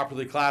positions are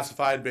properly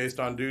classified based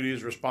on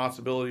duties,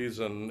 responsibilities,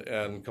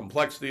 and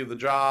complexity of the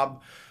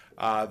job.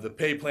 The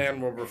pay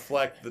plan will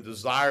reflect the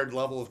desired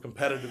level of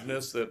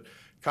competitiveness that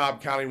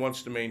Cobb County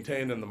wants to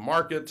maintain in the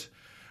market.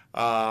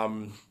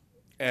 And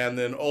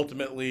then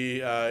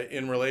ultimately,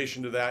 in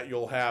relation to that,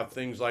 you'll have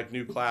things like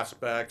new class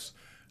specs,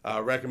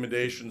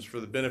 recommendations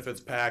for the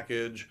benefits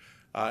package,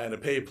 and a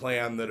pay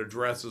plan that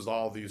addresses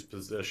all these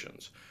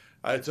positions.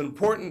 It's an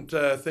important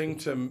thing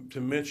to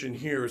mention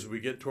here as we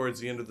get towards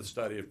the end of the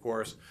study, of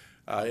course.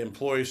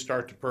 Employees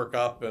start to perk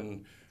up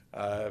and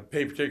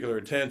pay particular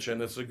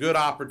attention. It's a good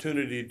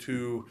opportunity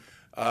to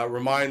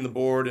remind the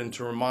board and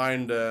to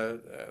remind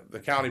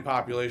the county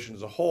population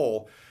as a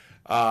whole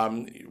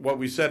what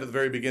we said at the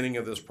very beginning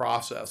of this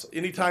process.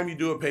 Anytime you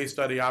do a pay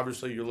study,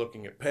 obviously you're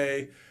looking at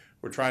pay.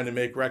 We're trying to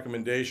make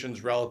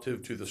recommendations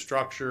relative to the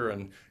structure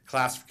and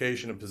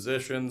classification of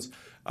positions.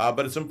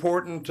 But it's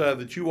important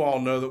that you all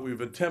know that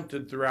we've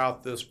attempted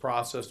throughout this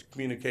process to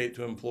communicate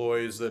to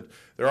employees that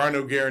there are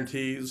no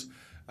guarantees.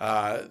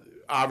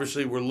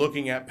 Obviously, we're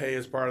looking at pay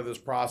as part of this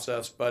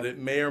process, but it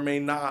may or may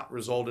not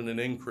result in an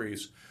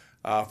increase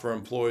for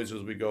employees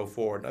as we go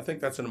forward. And I think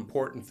that's an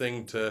important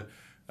thing to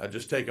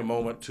just take a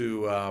moment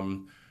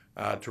to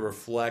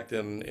reflect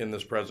in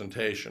this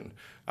presentation.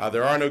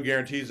 There are no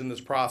guarantees in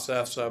this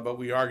process, but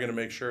we are going to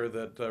make sure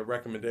that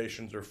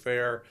recommendations are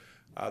fair,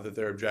 that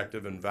they're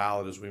objective and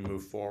valid as we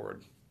move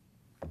forward.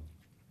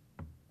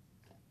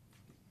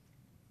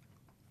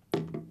 A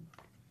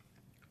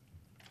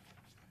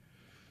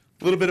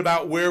little bit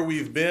about where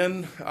we've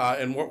been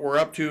and what we're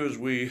up to as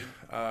we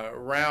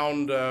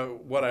round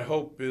what I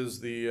hope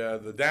is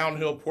the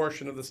downhill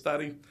portion of the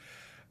study.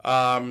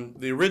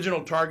 The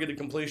original targeted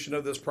completion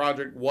of this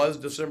project was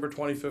December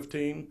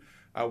 2015.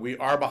 We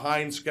are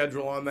behind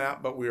schedule on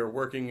that, but we are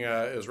working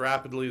as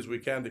rapidly as we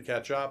can to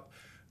catch up.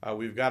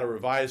 We've got a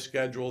revised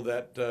schedule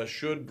that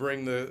should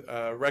bring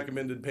the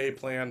recommended pay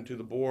plan to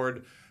the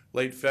board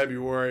late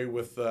February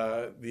with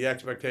the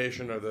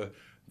expectation or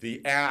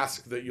the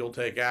ask that you'll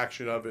take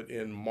action of it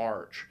in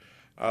March.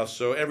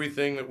 So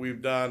everything that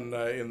we've done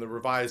in the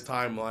revised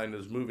timeline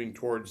is moving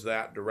towards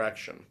that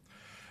direction.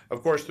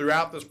 Of course,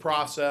 throughout this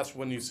process,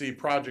 when you see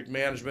project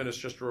management, it's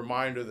just a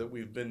reminder that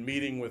we've been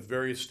meeting with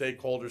various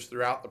stakeholders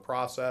throughout the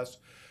process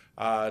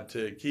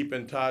to keep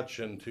in touch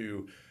and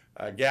to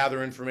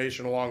gather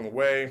information along the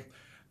way.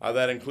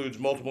 That includes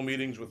multiple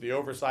meetings with the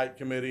Oversight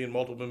Committee and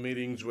multiple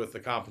meetings with the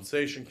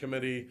Compensation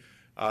Committee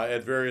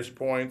at various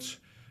points.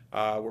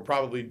 We're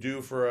probably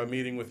due for a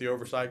meeting with the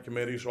Oversight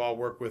Committee, so I'll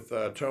work with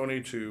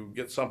Tony to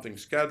get something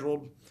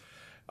scheduled.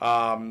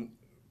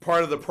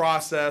 Part of the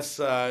process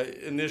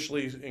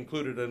initially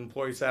included an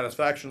employee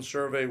satisfaction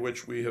survey,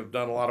 which we have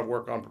done a lot of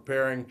work on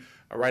preparing.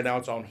 Right now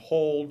it's on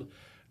hold,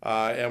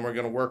 and we're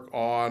going to work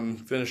on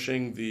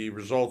finishing the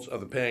results of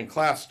the pay and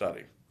class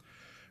study.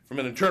 From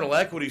an internal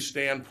equity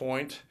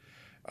standpoint,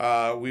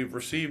 we've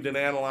received and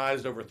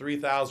analyzed over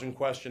 3,000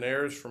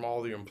 questionnaires from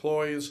all the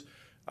employees.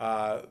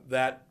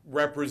 That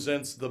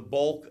represents the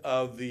bulk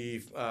of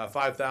the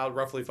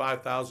roughly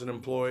 5,000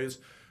 employees.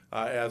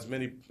 As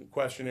many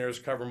questionnaires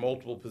cover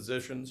multiple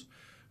positions.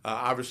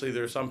 Obviously,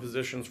 there are some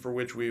positions for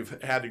which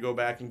we've had to go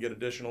back and get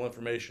additional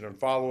information and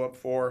follow-up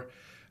for,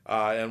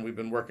 and we've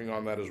been working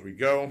on that as we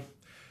go.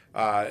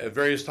 At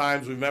various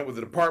times, we've met with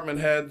the department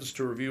heads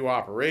to review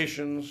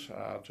operations,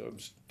 to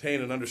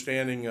obtain an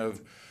understanding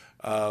of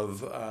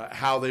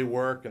how they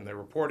work and their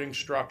reporting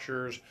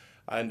structures,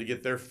 and to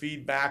get their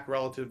feedback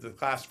relative to the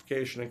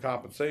classification and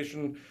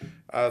compensation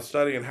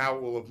study and how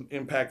it will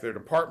impact their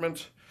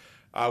department.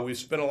 We've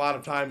spent a lot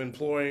of time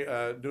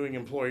doing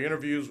employee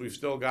interviews. We've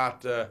still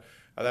got,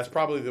 that's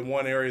probably the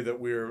one area that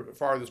we're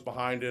farthest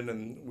behind in,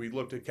 and we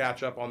look to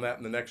catch up on that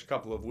in the next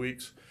couple of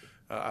weeks.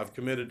 I've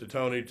committed to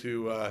Tony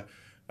to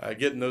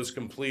getting those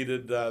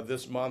completed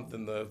this month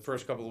in the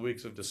first couple of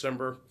weeks of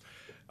December.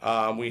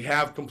 We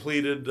have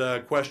completed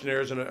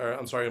questionnaires,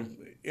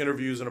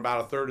 interviews in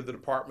about a third of the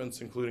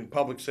departments, including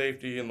public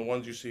safety and the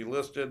ones you see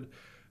listed,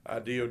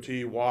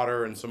 DOT,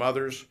 water, and some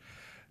others.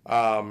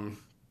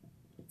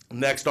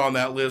 Next on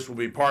that list will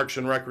be Parks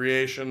and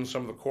Recreation,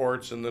 some of the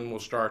courts, and then we'll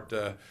start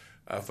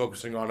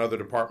focusing on other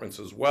departments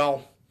as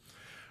well.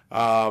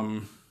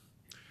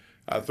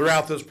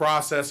 Throughout this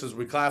process, as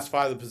we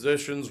classify the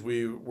positions,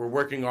 we're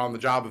working on the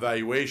job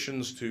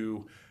evaluations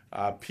to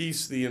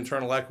piece the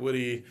internal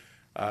equity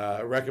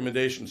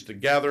recommendations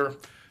together.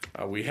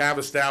 We have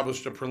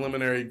established a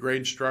preliminary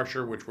grade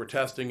structure, which we're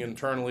testing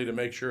internally to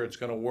make sure it's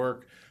going to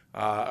work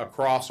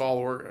across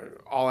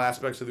all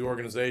aspects of the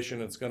organization.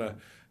 It's going to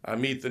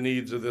meet the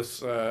needs of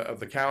this of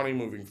the county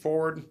moving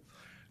forward,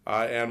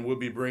 and we'll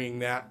be bringing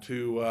that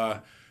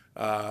to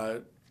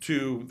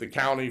the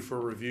county for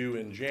review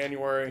in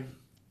January.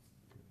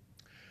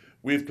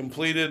 We've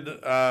completed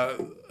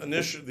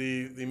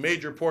the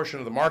major portion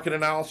of the market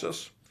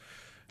analysis.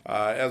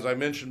 As I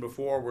mentioned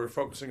before, we're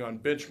focusing on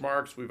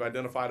benchmarks. We've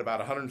identified about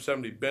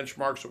 170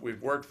 benchmarks that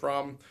we've worked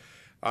from,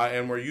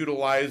 and we're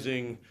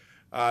utilizing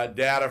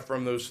data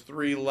from those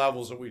three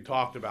levels that we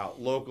talked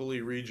about, locally,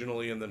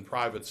 regionally, and then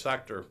private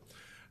sector.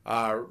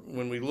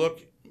 When we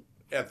look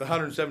at the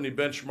 170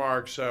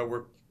 benchmarks,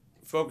 we're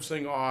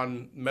focusing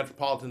on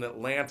metropolitan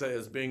Atlanta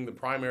as being the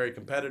primary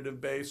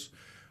competitive base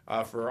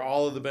for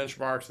all of the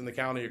benchmarks in the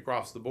county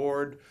across the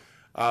board.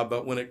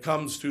 But when it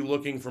comes to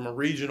looking from a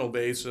regional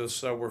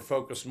basis, we're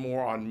focused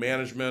more on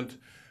management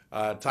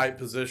type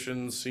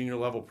positions, senior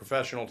level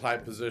professional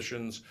type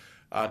positions,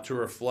 to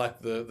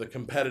reflect the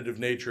competitive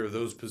nature of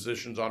those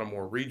positions on a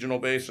more regional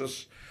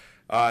basis.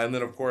 And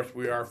then, of course,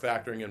 we are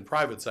factoring in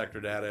private sector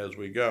data as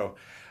we go.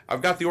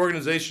 I've got the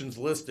organizations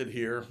listed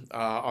here.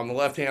 On the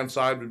left-hand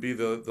side would be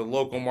the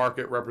local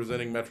market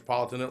representing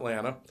metropolitan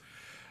Atlanta.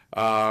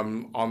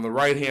 On the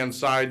right-hand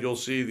side, you'll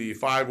see the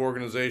 5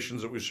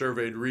 organizations that we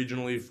surveyed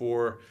regionally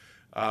for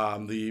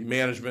the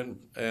management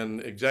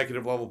and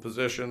executive level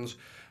positions.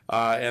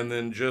 And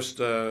then just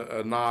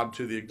a nod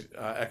to the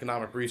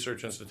Economic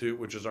Research Institute,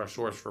 which is our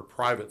source for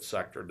private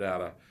sector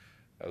data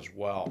as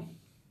well.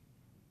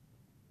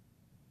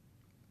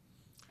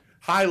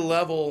 High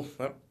level,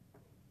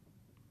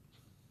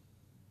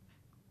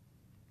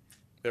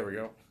 there we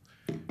go.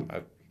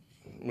 I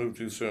moved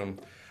too soon.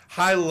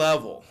 High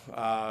level,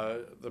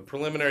 the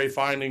preliminary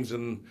findings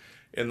in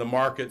the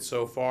market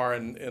so far.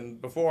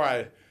 And before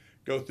I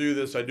go through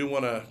this, I do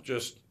want to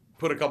just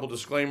put a couple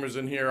disclaimers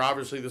in here.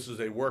 Obviously, this is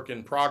a work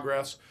in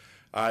progress.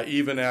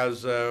 Even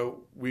as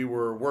we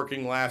were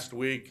working last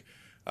week,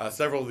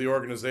 several of the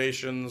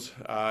organizations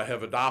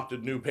have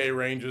adopted new pay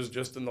ranges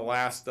just in the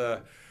last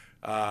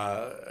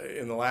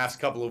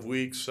couple of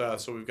weeks.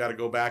 So we've got to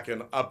go back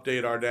and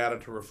update our data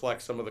to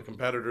reflect some of the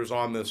competitors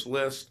on this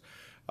list,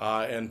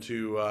 and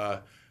to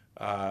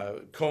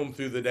comb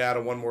through the data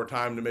one more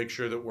time to make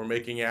sure that we're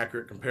making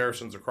accurate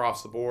comparisons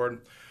across the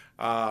board.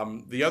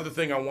 The other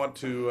thing I want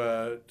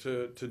to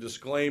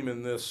disclaim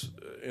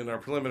in our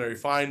preliminary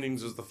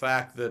findings is the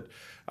fact that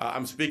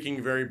I'm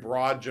speaking very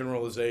broad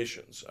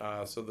generalizations,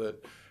 so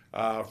that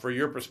for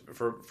your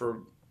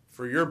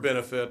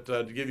benefit,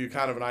 to give you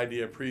kind of an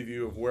idea,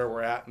 preview of where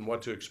we're at and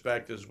what to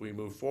expect as we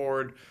move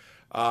forward.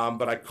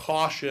 But I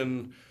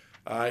caution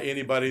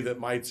anybody that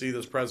might see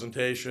this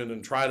presentation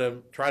and try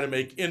to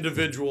make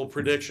individual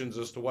predictions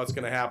as to what's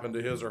going to happen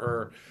to his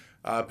or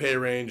her pay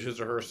range,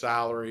 his or her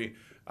salary.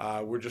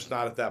 We're just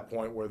not at that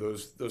point where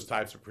those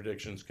types of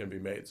predictions can be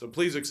made. So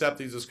please accept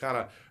these as kind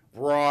of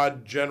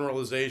broad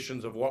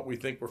generalizations of what we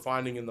think we're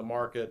finding in the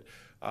market,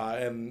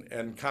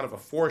 and kind of a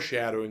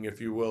foreshadowing, if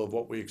you will, of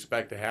what we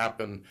expect to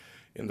happen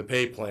in the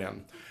pay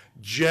plan.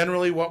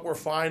 Generally, what we're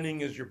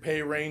finding is your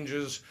pay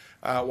ranges,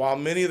 while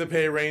many of the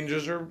pay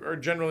ranges are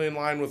generally in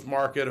line with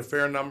market, a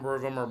fair number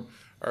of them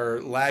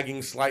are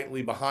lagging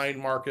slightly behind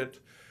market,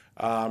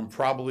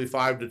 probably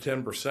 5 to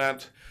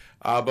 10%.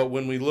 But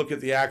when we look at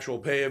the actual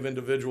pay of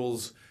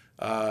individuals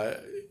on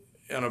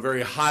a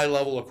very high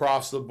level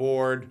across the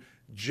board,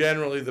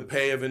 generally the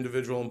pay of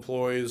individual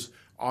employees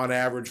on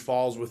average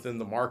falls within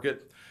the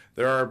market.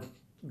 There are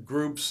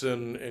groups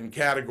and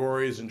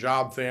categories and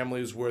job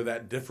families where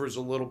that differs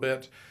a little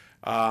bit.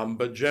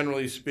 But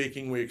generally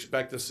speaking, we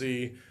expect to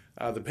see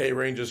the pay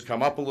ranges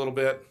come up a little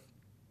bit,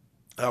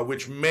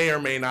 which may or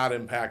may not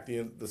impact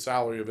the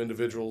salary of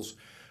individuals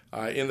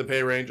in the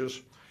pay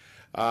ranges.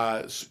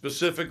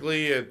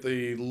 Specifically at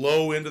the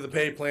low end of the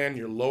pay plan,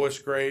 your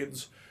lowest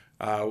grades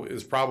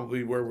is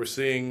probably where we're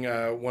seeing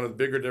one of the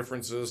bigger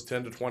differences,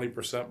 10 to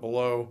 20%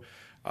 below.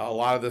 A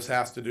lot of this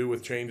has to do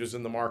with changes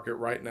in the market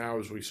right now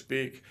as we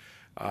speak.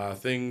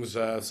 Things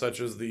such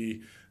as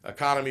the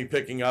economy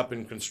picking up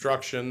in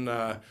construction,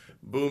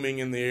 booming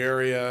in the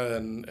area,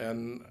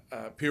 and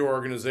peer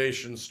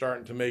organizations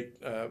starting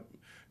to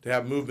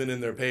have movement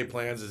in their pay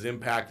plans is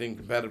impacting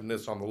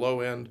competitiveness on the low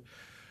end.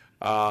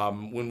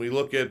 When we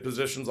look at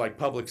positions like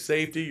public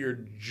safety, you're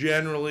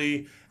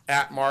generally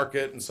at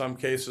market, in some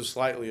cases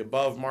slightly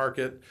above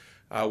market.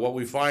 What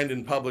we find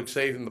in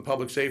the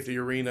public safety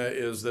arena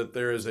is that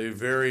there is a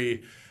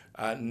very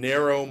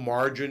narrow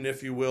margin,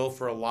 if you will,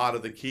 for a lot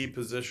of the key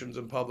positions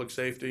in public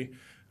safety.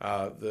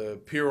 The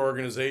peer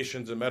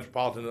organizations in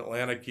metropolitan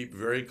Atlanta keep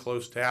very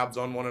close tabs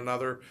on one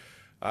another,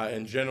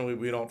 and generally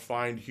we don't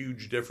find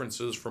huge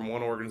differences from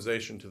one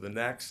organization to the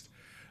next.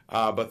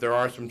 But there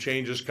are some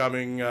changes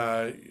coming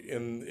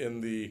in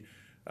the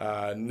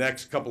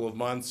next couple of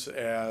months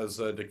as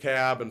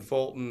DeKalb and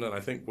Fulton, and I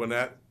think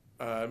Gwinnett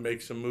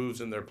make some moves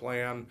in their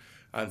plan,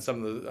 and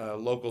some of the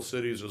local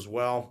cities as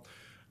well.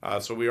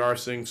 So we are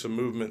seeing some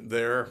movement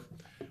there.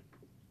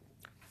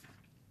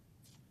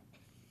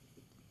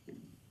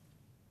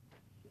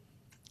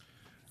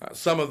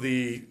 Some of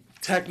the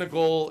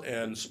technical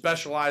and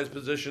specialized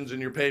positions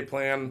in your pay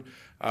plan,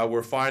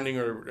 we're finding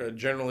are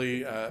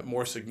generally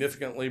more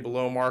significantly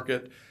below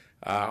market,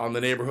 on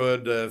the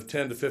neighborhood of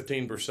 10 to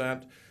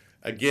 15%.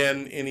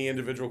 Again, any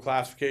individual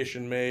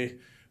classification may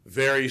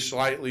vary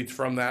slightly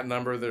from that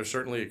number. There's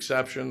certainly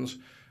exceptions.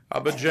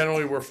 But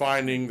generally, we're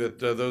finding that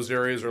those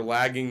areas are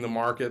lagging the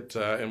market,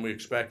 and we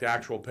expect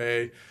actual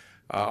pay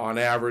on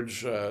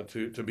average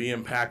to be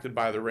impacted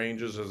by the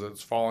ranges as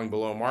it's falling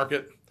below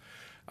market.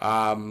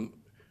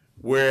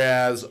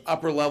 Whereas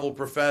upper-level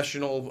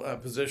professional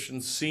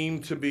positions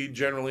seem to be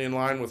generally in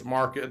line with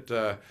market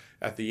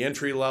at the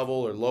entry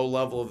level or low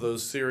level of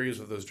those series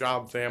of those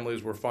job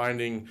families, we're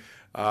finding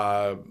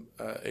a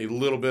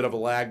little bit of a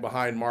lag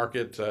behind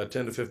market, 10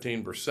 to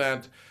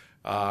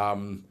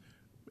 15%.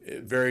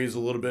 It varies a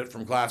little bit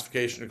from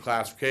classification to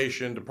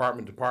classification,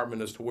 department to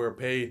department as to where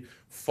pay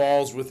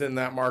falls within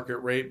that market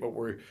rate, but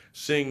we're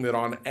seeing that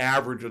on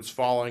average it's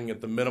falling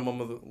at the minimum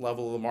of the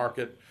level of the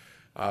market.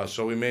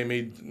 So we may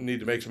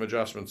need to make some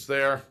adjustments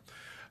there.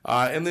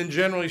 And then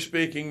generally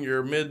speaking,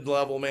 your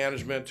mid-level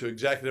management to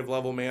executive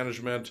level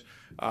management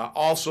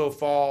also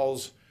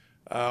falls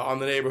on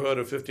the neighborhood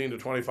of 15 to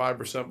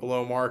 25%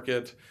 below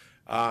market.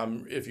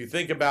 If you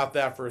think about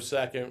that for a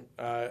second,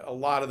 a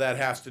lot of that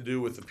has to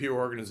do with the peer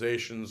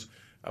organizations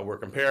we're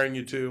comparing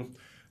you to.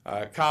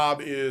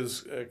 Cobb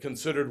is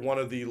considered one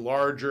of the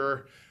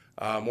larger,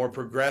 more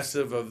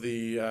progressive of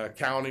the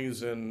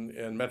counties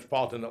in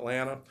metropolitan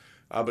Atlanta,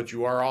 but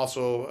you are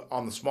also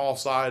on the small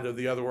side of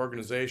the other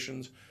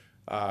organizations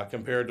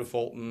compared to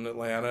Fulton,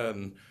 Atlanta,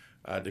 and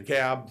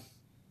DeKalb.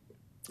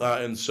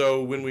 And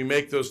so when we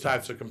make those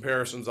types of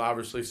comparisons,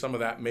 obviously some of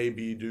that may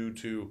be due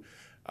to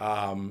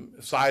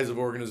size of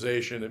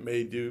organization. It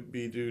may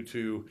be due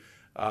to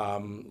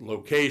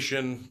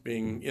location,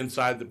 being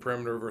inside the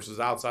perimeter versus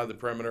outside the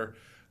perimeter,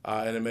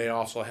 and it may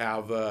also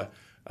have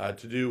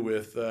to do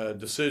with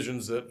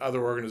decisions that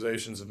other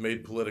organizations have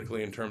made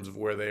politically in terms of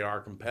where they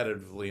are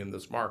competitively in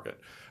this market.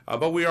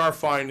 But we are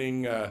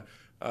finding at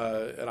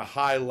a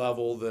high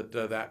level that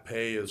that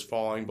pay is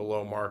falling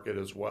below market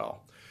as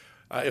well.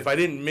 If I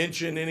didn't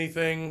mention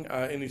anything,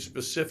 any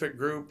specific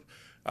group,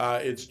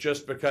 it's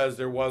just because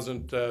there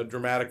wasn't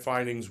dramatic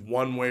findings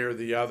one way or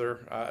the other.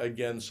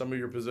 Again, some of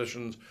your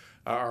positions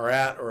are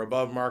at or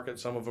above market.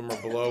 Some of them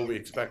are below. We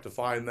expect to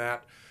find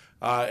that.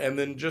 And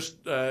then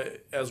just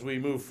as we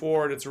move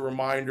forward, it's a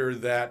reminder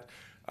that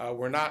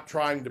we're not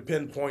trying to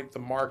pinpoint the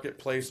market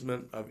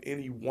placement of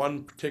any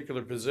one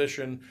particular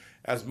position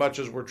as much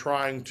as we're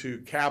trying to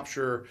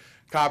capture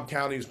Cobb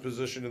County's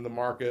position in the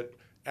market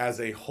as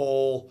a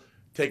whole,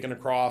 taken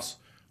across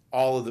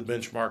all of the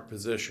benchmark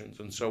positions.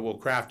 And so we'll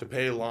craft a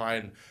pay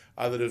line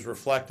that is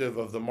reflective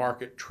of the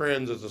market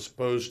trends as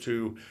opposed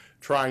to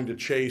trying to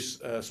chase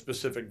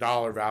specific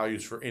dollar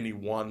values for any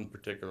one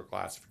particular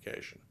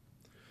classification.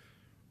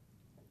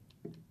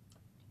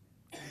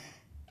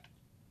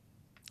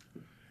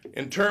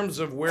 In terms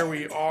of where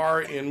we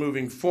are in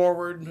moving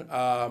forward,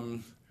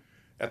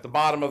 at the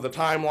bottom of the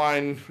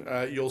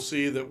timeline, you'll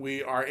see that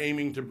we are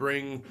aiming to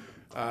bring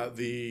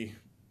the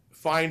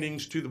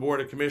findings to the Board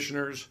of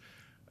Commissioners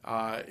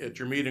at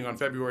your meeting on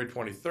February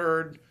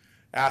 23rd,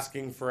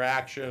 asking for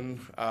action,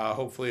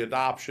 hopefully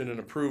adoption and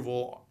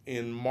approval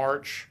in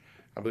March.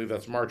 I believe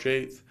that's March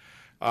 8th,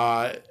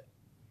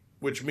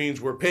 which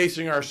means we're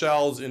pacing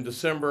ourselves in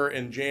December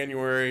and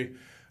January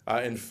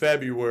and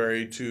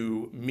February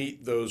to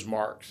meet those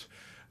marks.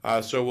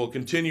 So we'll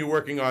continue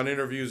working on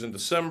interviews in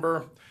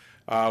December.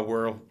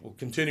 We'll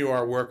continue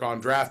our work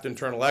on draft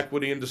internal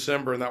equity in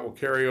December, and that will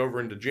carry over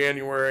into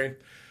January.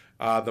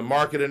 The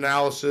market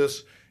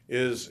analysis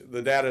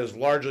the data is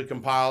largely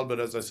compiled, but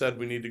as I said,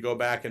 we need to go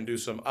back and do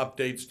some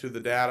updates to the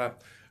data,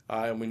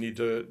 and we need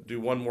to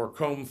do one more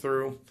comb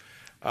through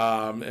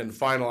and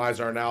finalize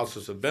our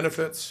analysis of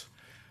benefits.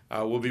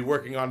 We'll be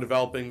working on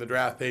developing the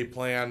draft pay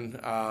plan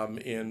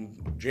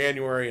in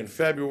January and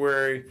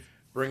February,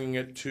 bringing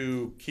it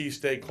to key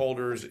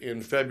stakeholders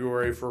in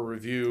February for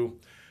review,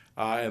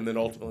 and then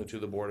ultimately to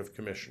the Board of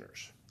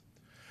Commissioners.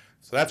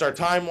 So that's our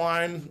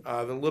timeline,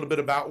 a little bit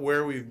about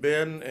where we've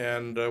been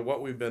and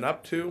what we've been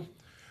up to.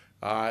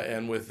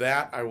 And with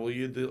that, I will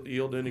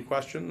yield any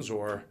questions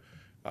or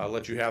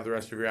let you have the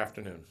rest of your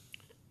afternoon.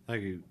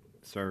 Thank you,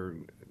 sir.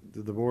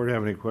 Did the board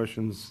have any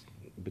questions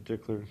in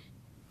particular?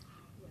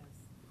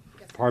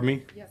 Yes. Pardon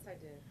me? Yes, I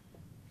did.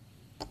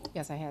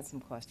 Yes, I had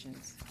some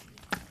questions.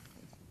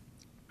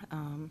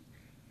 The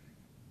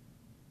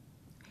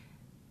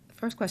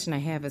first question I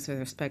have is with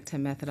respect to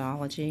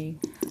methodology.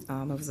 It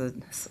was a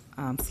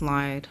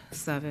slide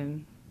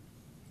 7.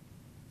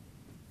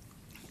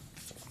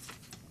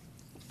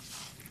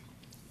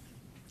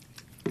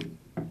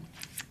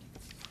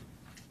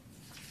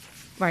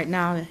 Right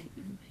now,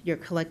 you're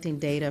collecting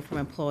data from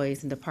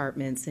employees and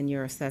departments, and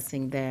you're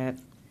assessing that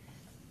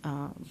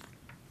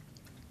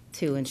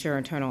to ensure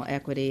internal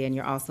equity, and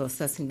you're also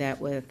assessing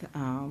that with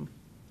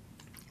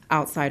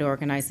outside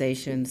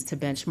organizations to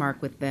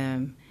benchmark with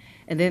them.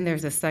 And then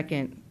there's a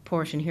second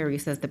portion here where he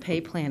says the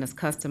pay plan is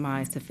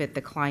customized to fit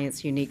the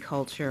client's unique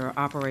culture,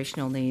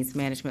 operational needs,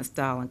 management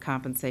style, and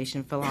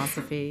compensation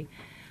philosophy.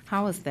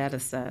 How is that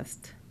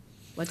assessed?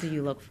 What do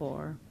you look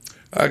for?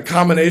 A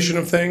combination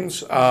of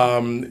things.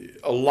 A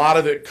lot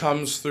of it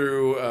comes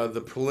through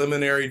the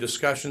preliminary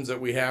discussions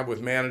that we have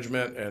with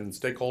management and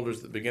stakeholders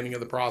at the beginning of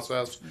the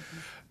process.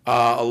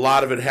 A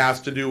lot of it has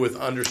to do with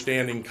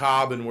understanding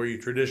Cobb and where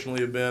you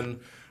traditionally have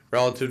been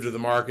relative to the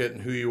market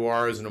and who you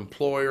are as an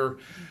employer.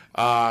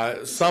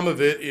 Some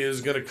of it is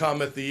going to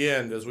come at the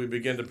end as we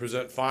begin to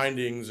present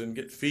findings and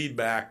get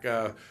feedback.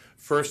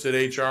 First at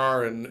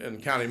HR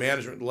and county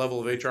management level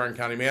of HR and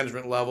county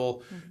management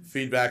level,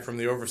 feedback from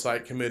the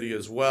oversight committee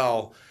as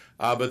well.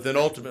 But then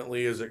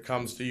ultimately, as it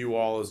comes to you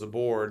all as a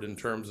board in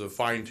terms of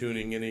fine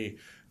tuning any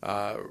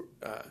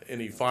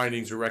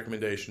findings or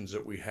recommendations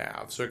that we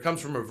have. So it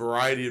comes from a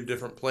variety of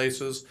different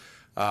places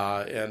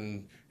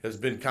and has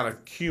been kind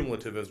of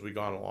cumulative as we've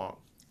gone along.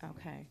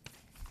 Okay.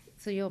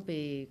 So you'll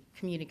be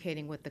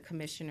communicating with the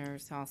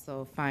commissioners to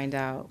also find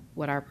out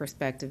what our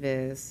perspective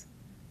is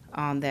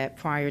on that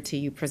prior to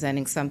you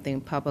presenting something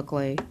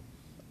publicly?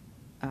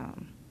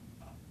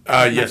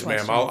 Yes, ma'am.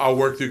 question. I'll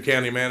work through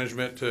county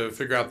management to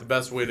figure out the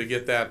best way to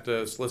get that,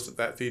 solicit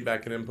that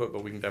feedback and input,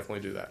 but we can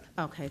definitely do that.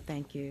 Okay,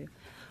 thank you.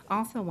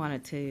 Also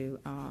wanted to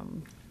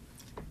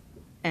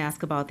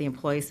ask about the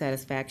employee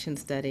satisfaction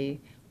study,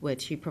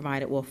 which you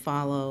provided will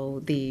follow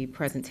the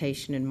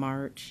presentation in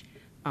March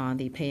on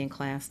the pay and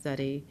class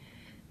study.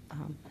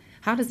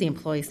 How does the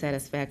employee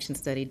satisfaction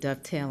study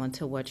dovetail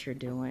into what you're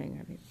doing?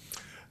 I mean,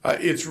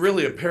 It's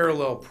really a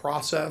parallel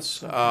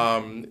process.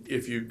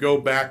 If you go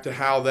back to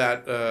how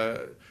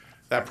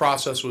that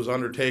process was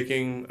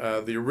undertaken,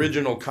 the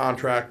original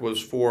contract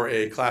was for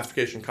a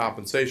classification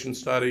compensation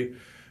study,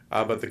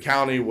 but the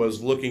county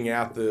was looking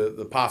at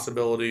the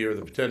possibility or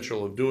the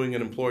potential of doing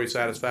an employee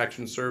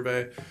satisfaction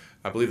survey.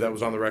 I believe that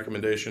was on the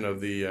recommendation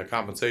of the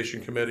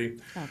compensation committee.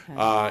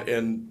 Okay.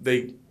 And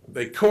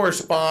they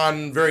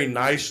correspond very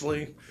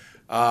nicely.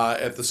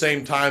 At the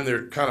same time,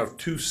 they're kind of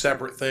two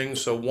separate things,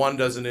 so one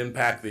doesn't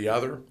impact the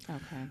other,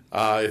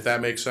 Okay. if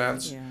that makes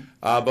sense.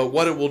 Yeah. But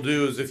what it will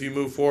do is if you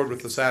move forward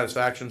with the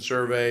satisfaction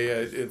survey,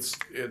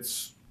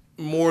 it's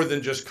more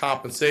than just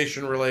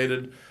compensation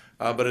related,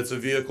 but it's a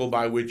vehicle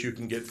by which you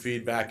can get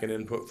feedback and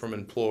input from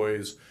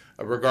employees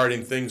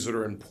regarding things that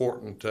are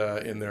important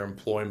in their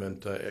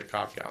employment at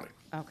Cobb County.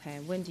 Okay.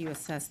 When do you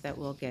assess that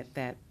we'll get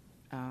that,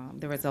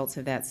 the results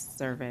of that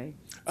survey?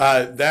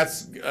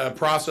 That's a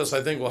process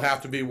I think will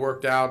have to be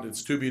worked out.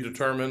 It's to be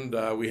determined.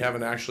 We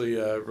haven't actually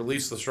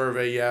released the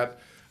survey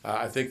yet.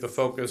 I think the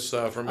focus for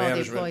Oh, the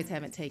management. employees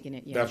haven't taken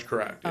it yet? That's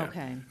correct. Yeah.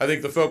 Okay. I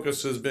think the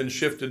focus has been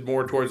shifted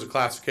more towards the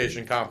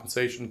classification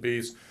compensation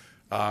piece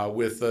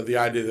with the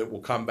idea that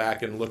we'll come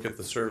back and look at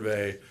the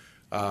survey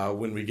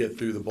when we get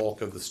through the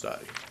bulk of the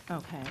study.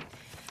 Okay.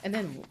 And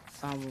then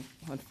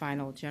one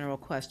final general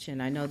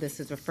question. I know this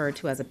is referred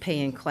to as a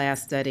pay and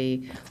class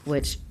study,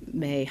 which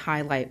may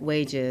highlight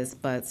wages,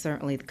 but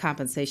certainly the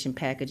compensation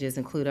packages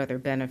include other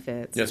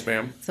benefits. Yes,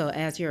 ma'am. So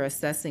as you're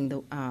assessing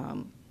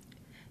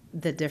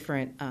the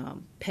different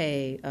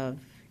pay of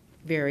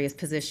various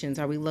positions,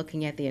 are we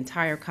looking at the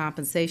entire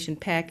compensation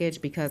package?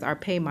 Because our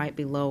pay might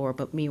be lower,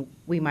 but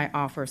we might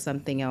offer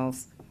something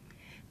else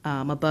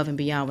above and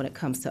beyond when it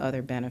comes to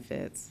other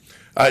benefits.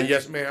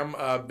 Yes, ma'am.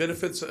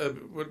 Benefits,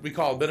 what we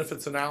call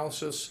benefits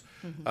analysis,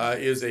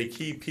 is a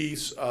key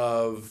piece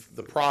of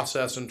the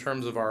process in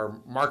terms of our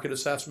market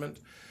assessment.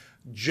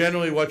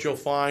 Generally, what you'll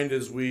find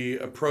is we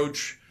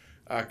approach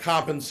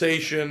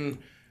compensation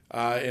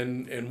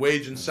and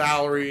wage and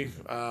salary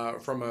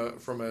from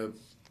a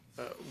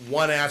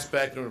one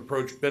aspect and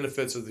approach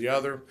benefits as the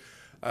other.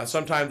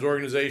 Sometimes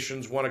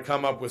organizations want to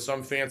come up with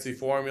some fancy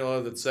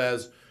formula that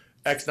says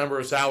X number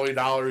of salary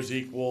dollars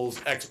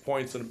equals X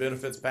points in a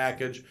benefits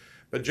package.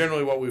 But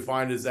generally what we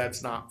find is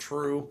that's not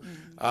true.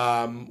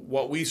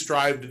 What we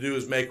strive to do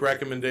is make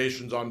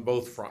recommendations on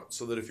both fronts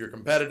so that if you're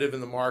competitive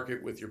in the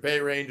market with your pay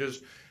ranges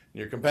and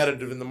you're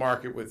competitive in the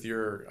market with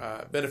your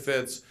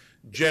benefits,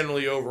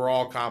 generally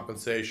overall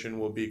compensation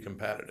will be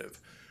competitive.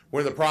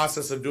 We're in the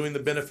process of doing the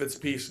benefits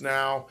piece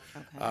now.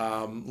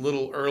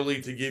 Little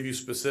early to give you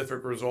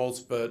specific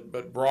results,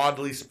 but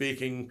broadly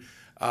speaking,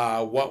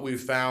 what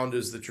we've found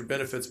is that your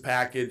benefits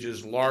package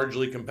is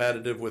largely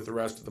competitive with the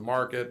rest of the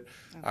market.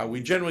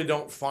 We generally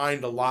don't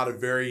find a lot of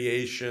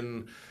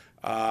variation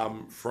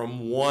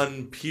from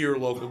one peer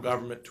local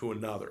government to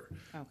another.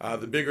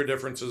 The bigger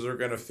differences are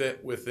going to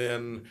fit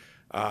within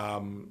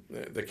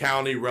the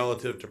county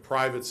relative to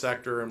private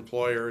sector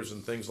employers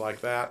and things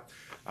like that.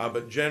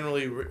 But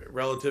generally,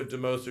 relative to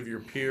most of your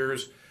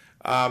peers,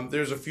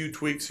 there's a few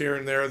tweaks here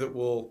and there that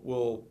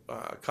will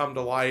come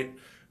to light.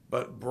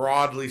 But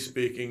broadly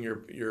speaking,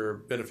 your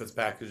benefits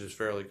package is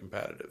fairly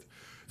competitive.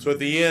 So at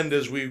the end,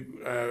 as we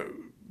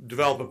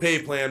develop a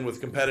pay plan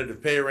with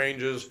competitive pay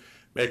ranges,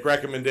 make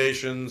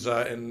recommendations,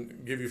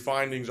 and give you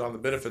findings on the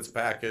benefits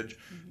package,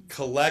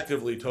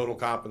 collectively total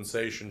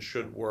compensation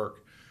should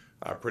work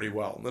pretty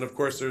well. And then, of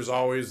course, there's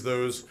always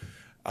those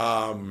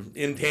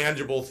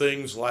intangible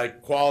things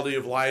like quality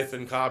of life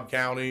in Cobb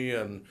County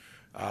and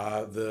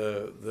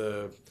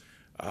the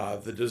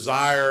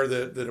desire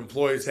that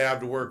employees have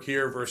to work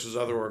here versus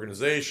other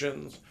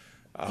organizations.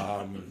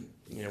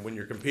 When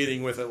you're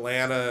competing with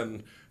Atlanta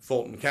and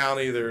Fulton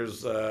County,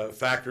 there's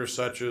factors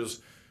such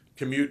as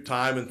commute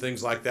time and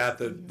things like that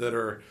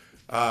that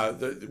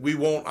we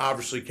won't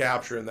obviously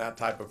capture in that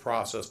type of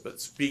process, but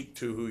speak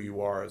to who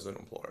you are as an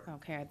employer.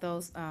 Okay, are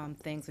those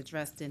things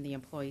addressed in the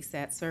employee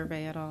sat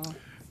survey at all?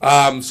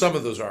 Some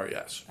of those are,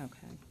 yes.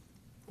 Okay.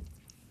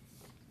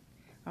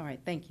 All right,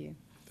 thank you.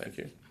 Thank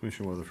you.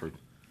 Commissioner Weatherford.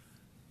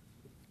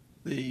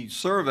 The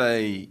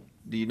survey,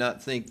 do you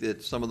not think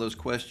that some of those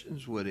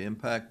questions would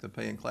impact the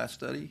pay and class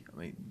study? I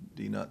mean,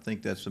 do you not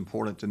think that's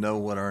important to know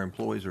what our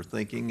employees are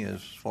thinking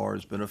as far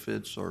as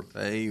benefits or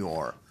pay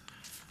or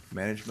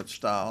management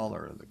style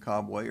or the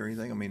Cobb way or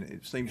anything? I mean,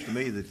 it seems to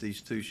me that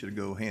these two should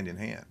go hand in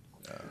hand.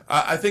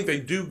 I think they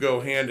do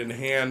go hand in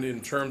hand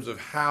in terms of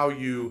how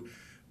you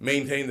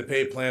maintain the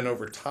pay plan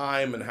over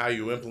time and how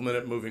you implement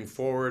it moving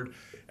forward.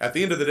 At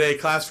the end of the day,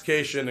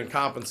 classification and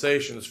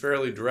compensation is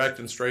fairly direct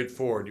and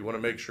straightforward. You want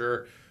to make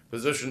sure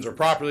positions are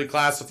properly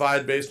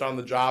classified based on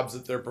the jobs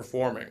that they're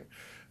performing.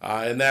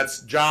 And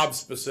that's job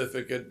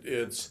specific.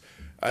 It's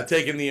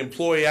taking the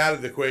employee out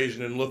of the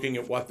equation and looking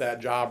at what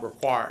that job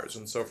requires.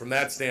 And so from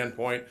that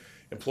standpoint,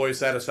 employee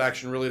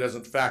satisfaction really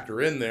doesn't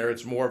factor in there.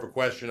 It's more of a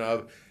question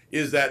of,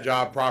 is that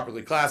job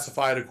properly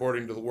classified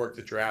according to the work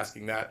that you're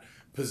asking that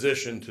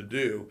position to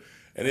do?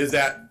 And is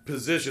that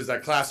position, is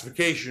that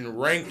classification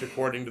ranked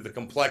according to the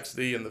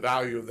complexity and the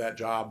value of that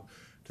job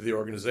to the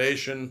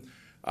organization?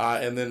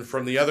 And then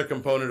from the other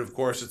component, of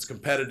course, it's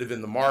competitive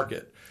in the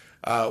market.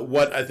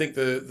 What I think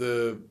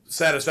the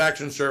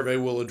satisfaction survey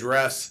will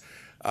address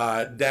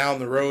down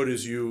the road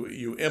is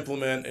you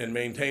implement and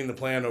maintain the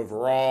plan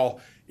overall.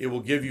 It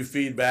will give you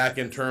feedback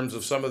in terms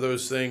of some of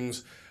those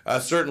things.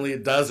 Certainly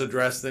it does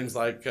address things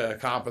like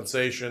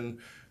compensation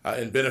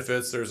and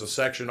benefits. There's a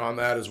section on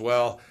that as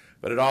well.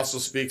 But it also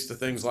speaks to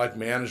things like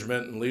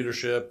management and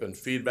leadership and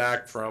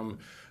feedback from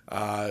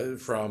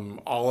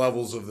all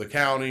levels of the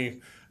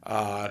county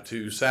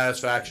to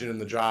satisfaction in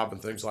the job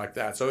and things like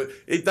that. So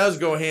it does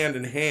go hand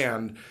in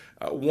hand.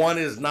 One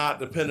is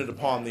not dependent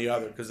upon the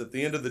other, because at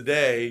the end of the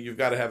day, you've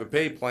got to have a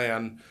pay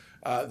plan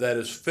that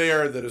is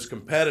fair, that is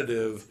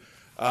competitive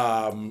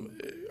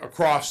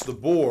across the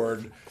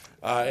board.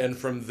 And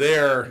from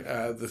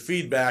there, the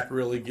feedback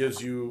really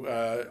gives you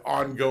an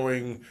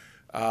ongoing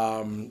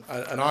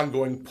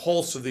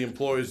pulse of the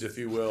employees, if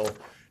you will,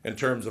 in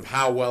terms of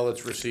how well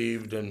it's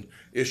received and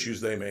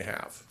issues they may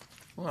have.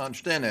 Well, I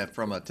understand that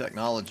from a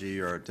technology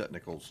or a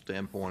technical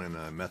standpoint and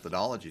a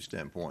methodology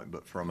standpoint,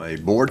 but from a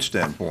board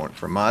standpoint,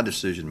 from my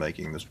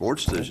decision-making, this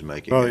board's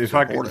decision-making, Well, it's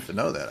important to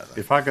know that, I think.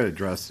 If I could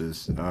address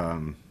this,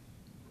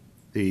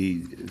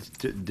 the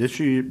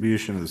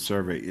distribution of the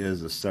survey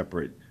is a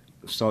separate,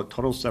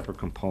 total separate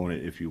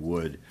component, if you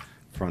would,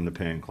 from the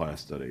pay and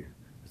class study.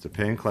 It's a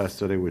pay and class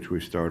study which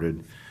we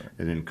started,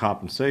 and then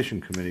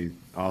compensation committee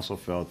also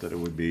felt that it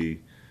would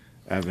be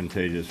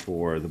advantageous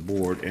for the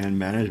board and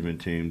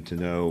management team to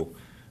know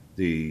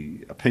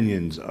the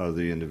opinions of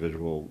the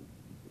individual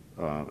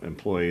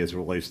employee as it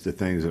relates to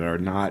things that are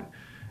not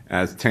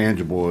as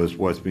tangible as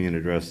what's being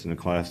addressed in the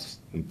class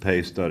and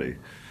pay study.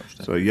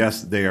 So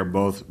yes, they are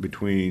both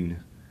between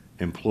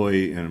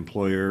employee and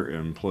employer,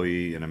 and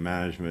employee and a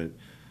management,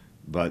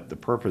 but the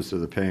purpose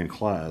of the pay and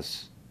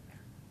class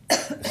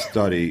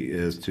study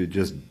is to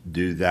just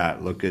do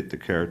that, look at the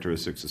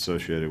characteristics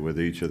associated with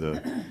each of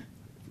the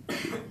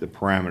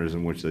parameters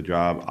in which the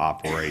job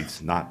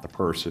operates, not the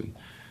person.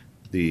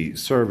 The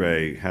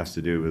survey has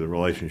to do with the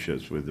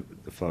relationships with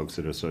the folks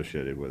that are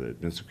associated with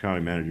it. Mr. County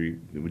Manager,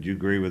 would you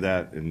agree with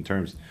that in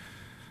terms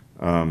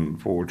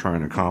of what we're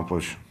trying to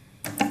accomplish?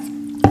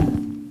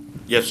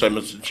 Yes, sir,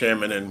 Mr.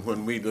 Chairman, and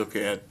when we look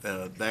at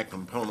that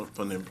component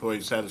from the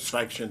employee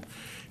satisfaction,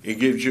 it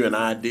gives you an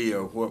idea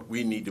of what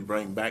we need to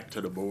bring back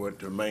to the board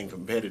to remain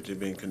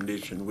competitive in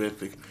condition with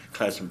the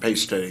class and pay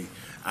study,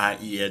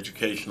 i.e.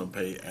 educational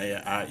pay,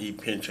 i.e.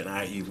 pension,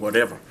 i.e.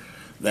 whatever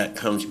that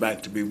comes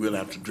back to be. We'll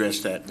have to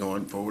address that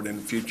going forward in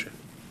the future.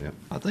 Yeah,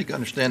 I think I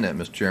understand that,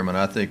 Mr. Chairman.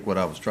 I think what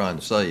I was trying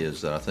to say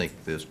is that I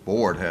think this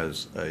board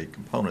has a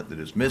component that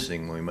is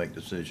missing when we make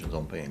decisions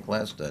on pay and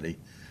class study,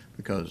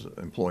 because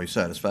employee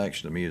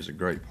satisfaction to me is a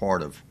great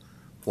part of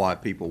why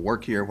people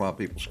work here, why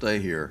people stay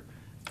here.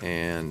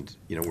 And,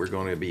 you know, we're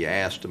going to be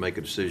asked to make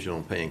a decision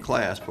on pay and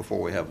class before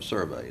we have a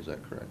survey. Is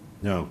that correct?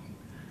 No.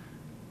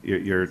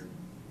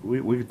 We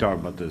could talk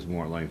about this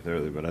more at length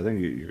earlier, but I think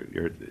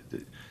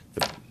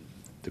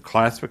the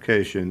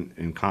classification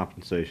and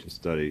compensation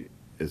study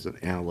is an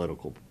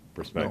analytical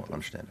perspective. No, I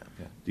understand that,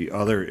 yeah. The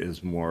other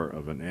is more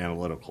of an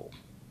analytical,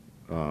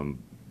 or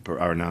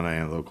not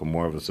analytical,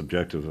 more of a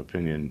subjective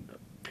opinion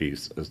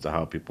piece as to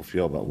how people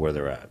feel about where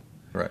they're at.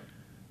 Right.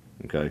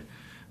 Okay?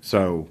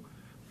 So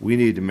we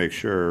need to make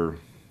sure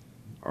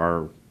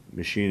our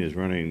machine is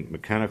running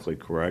mechanically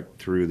correct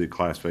through the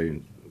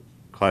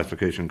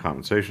classification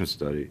compensation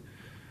study,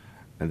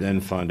 and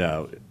then find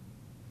out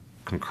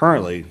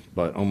concurrently,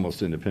 but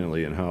almost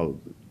independently in how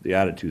the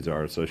attitudes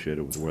are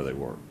associated with where they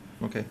work.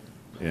 Okay.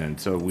 And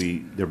so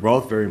they're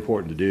both very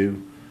important to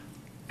do,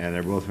 and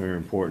they're both very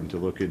important to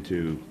look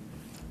into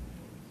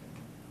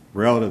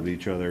relative to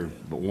each other,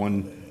 but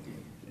one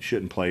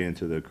shouldn't play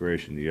into the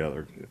creation of the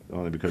other,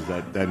 only because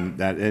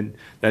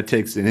that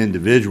takes an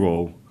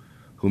individual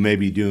who may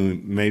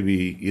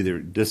be either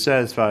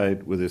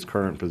dissatisfied with his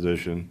current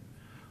position,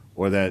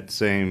 or that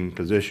same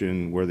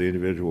position where the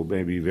individual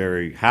may be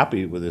very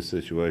happy with this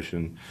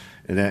situation,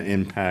 and that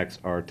impacts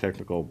our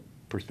technical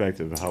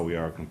perspective of how we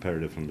are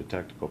competitive from the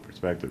technical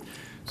perspective.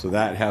 So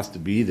that has to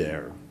be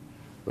there,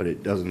 but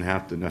it doesn't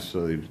have to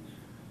necessarily,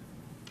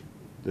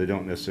 they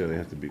don't necessarily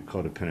have to be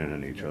codependent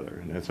on each other.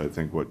 And that's, I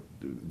think,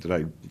 did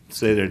I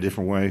say that a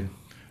different way?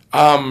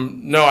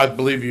 No, I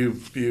believe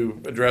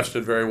you addressed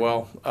it very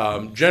well.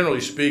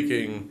 Generally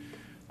speaking,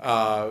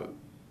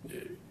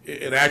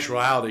 in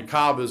actuality,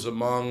 Cobb is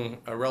among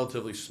a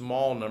relatively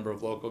small number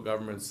of local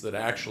governments that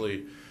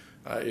actually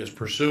is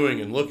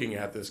pursuing and looking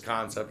at this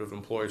concept of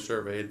employee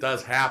survey. It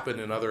does happen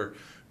in other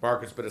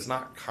markets, but it's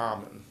not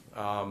common.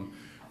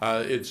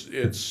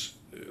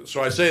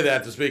 So I say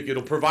that to speak,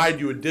 it'll provide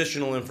you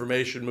additional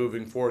information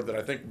moving forward that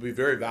I think will be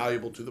very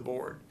valuable to the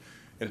board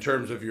in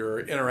terms of your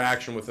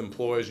interaction with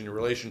employees and your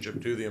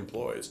relationship to the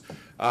employees.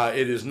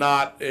 It is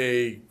not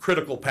a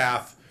critical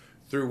path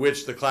through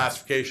which the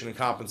classification and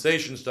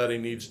compensation study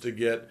needs to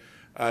get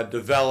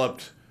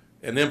developed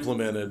and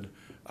implemented.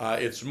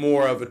 It's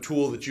more of a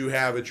tool that you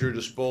have at your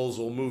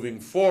disposal moving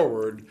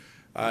forward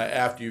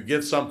after you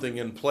get something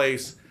in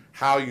place,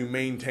 how you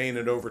maintain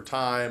it over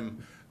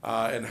time,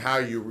 and how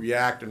you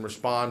react and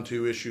respond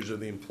to issues of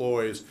the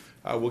employees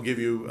will give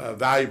you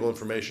valuable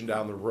information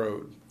down the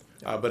road.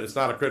 But it's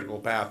not a critical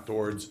path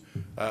towards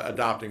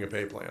adopting a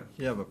pay plan.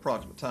 You have an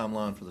approximate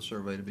timeline for the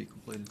survey to be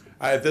completed?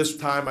 At this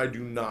time, I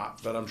do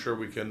not, but I'm sure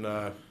we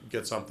can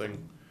get something.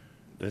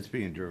 That's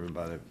being driven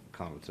by the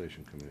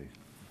compensation committee.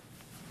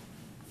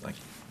 Thank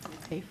you.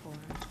 Pay for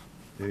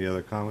it. Any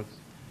other comments?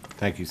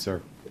 Thank you,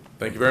 sir.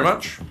 Thank you very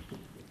much.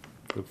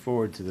 Look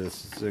forward to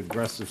this. It's an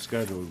aggressive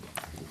schedule.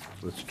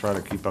 Let's try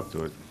to keep up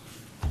to it.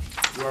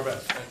 Do our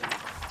best. Thank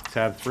you.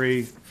 Tab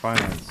 3,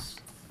 Finance.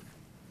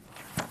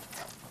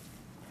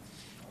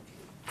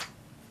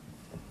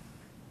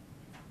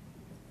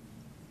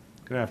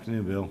 Good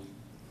afternoon, Bill.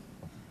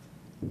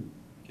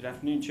 Good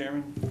afternoon,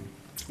 Chairman,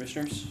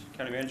 Commissioners,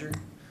 County Manager.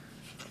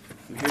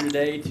 I'm here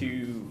today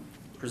to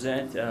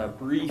present a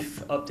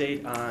brief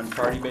update on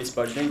priority-based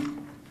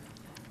budgeting.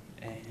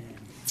 And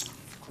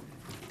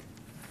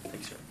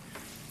thanks, sir.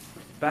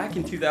 Back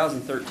in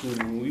 2013,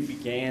 when we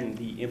began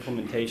the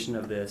implementation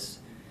of this,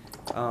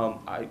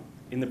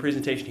 in the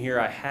presentation here,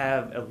 I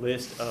have a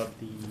list of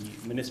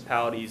the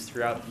municipalities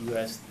throughout the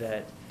U.S.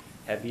 that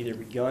have either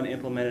begun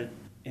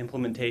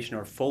implementation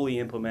or fully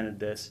implemented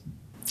this.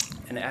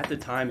 And at the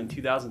time in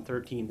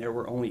 2013, there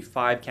were only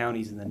 5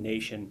 counties in the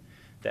nation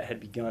that had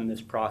begun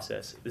this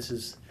process.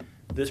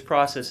 This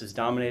process is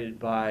dominated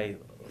by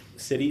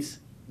cities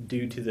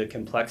due to the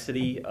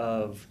complexity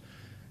of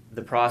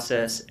the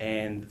process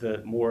and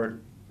the more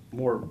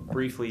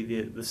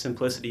briefly the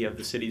simplicity of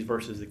the cities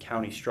versus the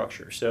county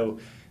structure. So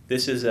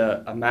this is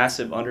a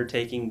massive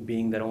undertaking,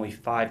 being that only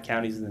 5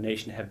 counties in the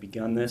nation have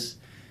begun this,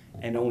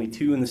 and only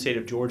 2 in the state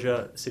of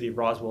Georgia, city of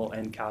Roswell,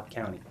 and Cobb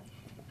County.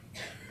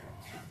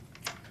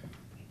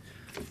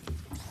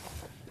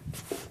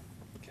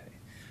 Okay.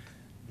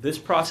 This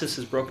process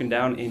is broken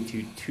down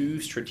into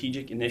 2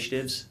 strategic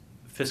initiatives: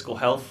 fiscal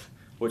health,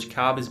 which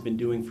Cobb has been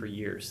doing for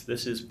years.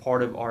 This is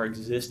part of our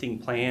existing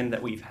plan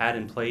that we've had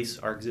in place,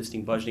 our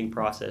existing budgeting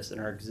process, and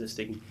our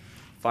existing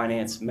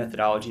finance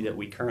methodology that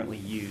we currently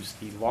use.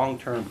 The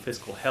long-term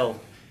fiscal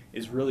health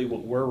is really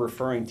what we're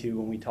referring to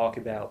when we talk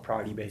about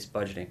priority-based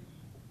budgeting.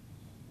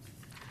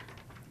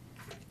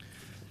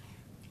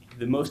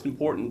 The most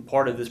important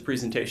part of this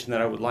presentation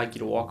that I would like you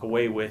to walk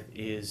away with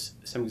is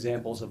some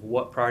examples of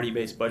what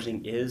priority-based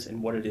budgeting is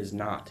and what it is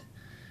not.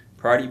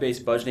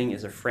 Priority-based budgeting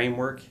is a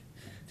framework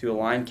to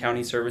align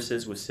county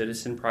services with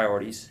citizen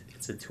priorities.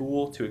 It's a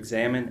tool to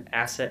examine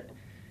asset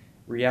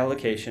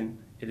reallocation.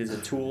 It is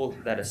a tool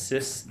that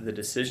assists the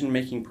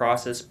decision-making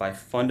process by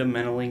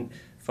fundamentally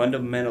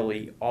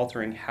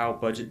altering how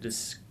budget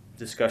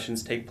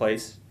discussions take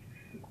place.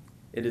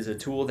 It is a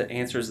tool that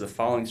answers the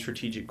following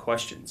strategic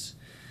questions: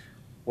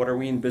 what are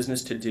we in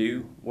business to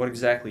do? What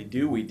exactly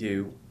do we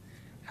do?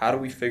 How do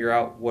we figure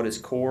out what is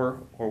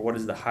core or what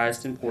is the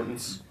highest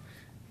importance?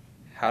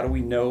 How do we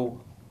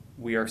know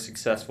we are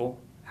successful?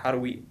 How do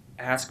we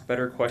ask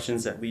better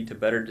questions that lead to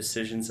better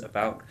decisions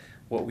about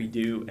what we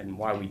do and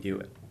why we do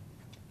it?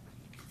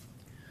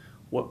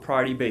 What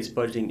priority-based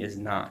budgeting is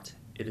not.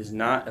 It is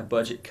not a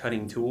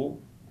budget-cutting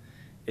tool.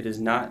 It is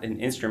not an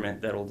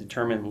instrument that will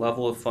determine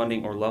level of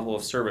funding or level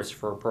of service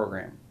for a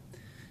program.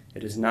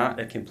 It is not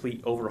a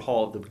complete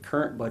overhaul of the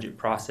current budget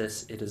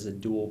process. It is a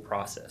dual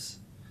process.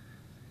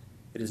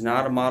 It is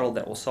not a model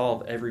that will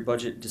solve every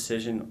budget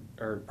decision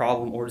or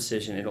problem or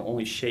decision. It will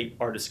only shape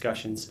our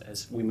discussions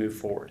as we move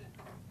forward.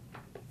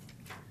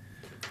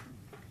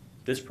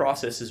 This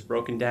process is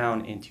broken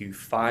down into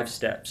 5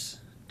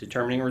 steps: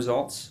 determining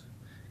results,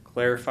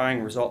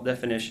 clarifying result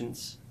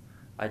definitions,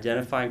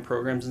 identifying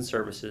programs and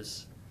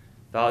services,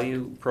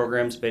 value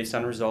programs based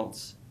on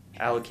results,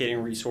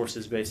 allocating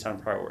resources based on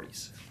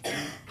priorities.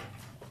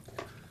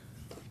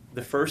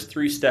 The first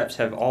 3 steps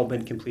have all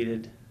been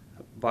completed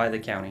by the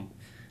county.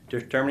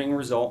 Determining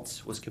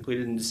results was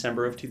completed in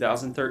December of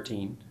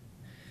 2013.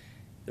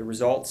 The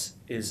results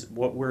is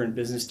what we're in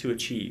business to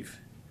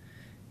achieve.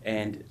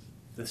 And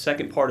the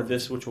second part of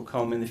this, which will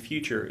come in the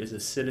future, is a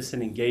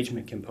citizen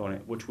engagement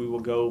component, which we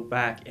will go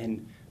back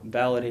and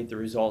validate the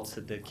results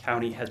that the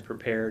county has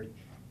prepared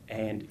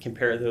and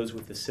compare those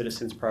with the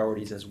citizens'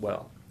 priorities as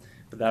well.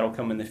 But that'll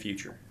come in the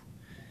future.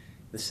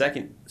 The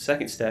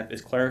second step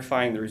is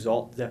clarifying the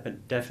result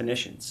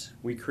definitions.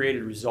 We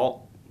created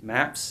result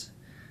maps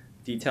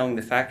detailing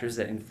the factors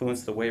that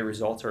influence the way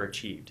results are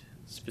achieved.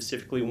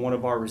 Specifically, one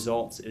of our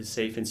results is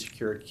safe and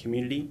secure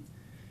community,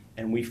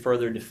 and we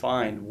further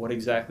defined what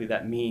exactly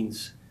that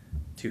means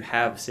to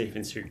have a safe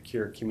and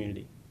secure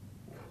community.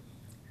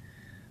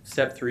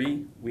 Step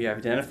 3, we have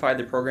identified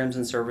the programs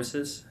and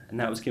services, and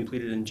that was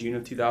completed in June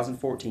of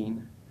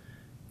 2014.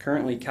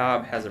 Currently,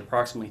 Cobb has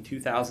approximately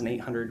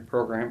 2,800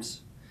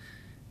 programs,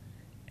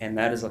 and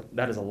that is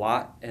a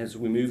lot. As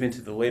we move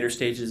into the later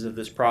stages of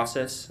this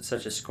process,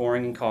 such as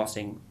scoring and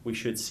costing, we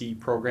should see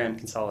program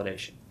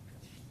consolidation.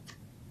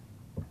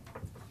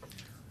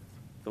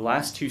 The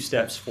last 2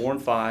 steps, 4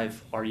 and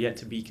 5, are yet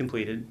to be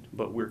completed,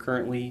 but we're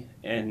currently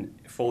and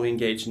fully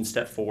engaged in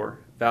step 4,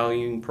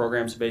 valuing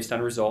programs based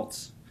on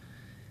results.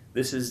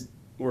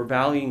 We're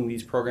valuing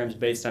these programs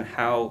based on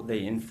how they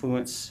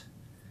influence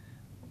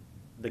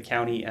the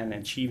county and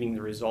achieving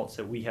the results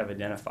that we have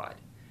identified.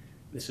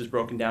 This is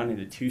broken down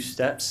into 2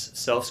 steps: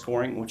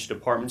 self-scoring, which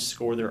departments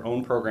score their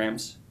own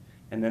programs,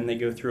 and then they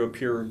go through a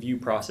peer review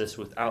process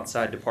with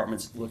outside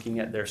departments looking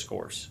at their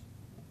scores.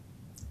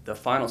 The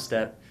final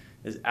step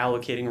is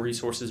allocating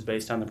resources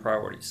based on the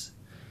priorities.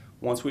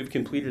 Once we've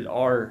completed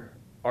our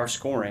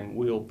scoring,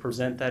 we'll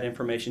present that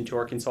information to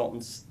our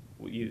consultants,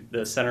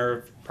 the Center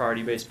of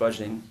Priority-Based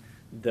Budgeting.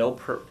 They'll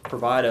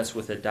provide us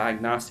with a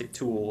diagnostic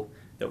tool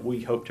that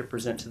we hope to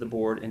present to the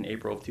board in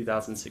April of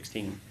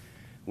 2016.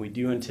 We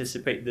do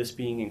anticipate this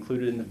being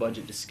included in the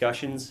budget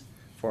discussions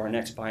for our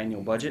next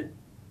biennial budget.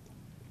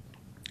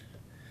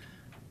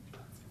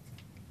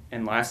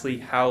 And lastly,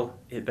 how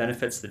it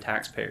benefits the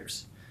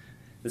taxpayers.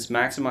 This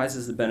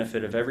maximizes the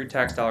benefit of every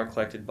tax dollar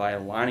collected by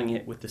aligning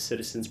it with the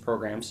citizens'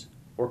 programs,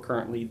 or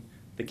currently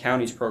the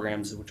county's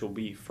programs, which will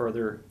be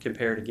further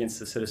compared against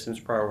the citizens'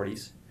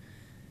 priorities,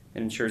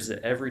 and ensures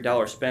that every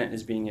dollar spent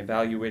is being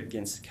evaluated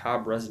against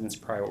Cobb residents'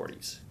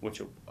 priorities, which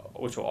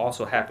will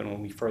also happen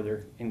when we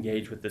further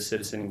engage with the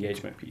citizen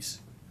engagement piece.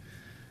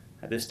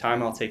 At this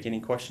time, I'll take any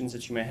questions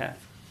that you may have.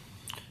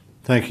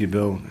 Thank you,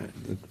 Bill.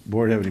 The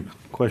board have any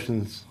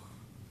questions?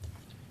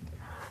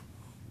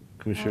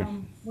 Commissioner?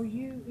 Will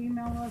you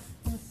email us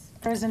this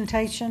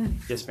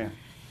presentation? Yes, ma'am.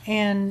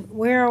 And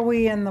where are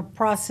we in the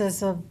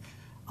process of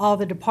all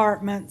the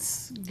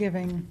departments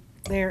giving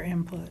their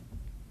input?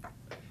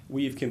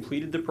 We have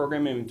completed the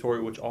program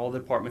inventory, which all the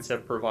departments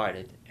have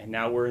provided, and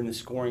now we're in the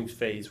scoring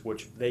phase,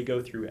 which they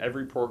go through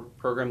every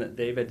program that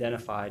they've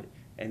identified,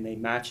 and they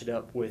match it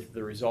up with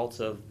the results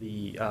of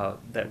the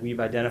that we've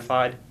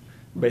identified,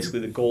 basically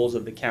the goals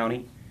of the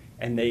county,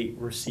 and they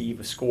receive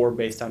a score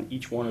based on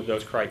each one of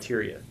those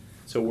criteria.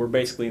 So we're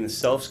basically in the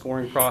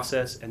self-scoring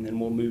process, and then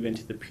we'll move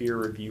into the peer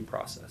review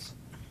process.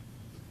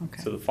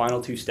 Okay. So the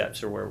final 2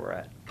 steps are where we're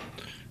at.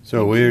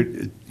 So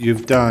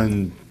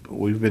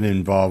we've been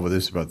involved with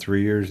this about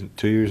 3 years,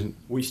 2 years?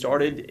 We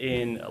started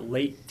in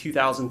late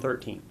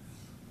 2013.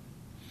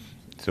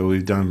 So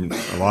we've done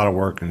a lot of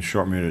work in a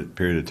short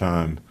period of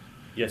time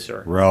Yes,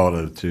 sir.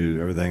 relative to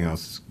everything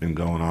else that's been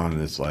going on in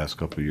this last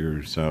couple of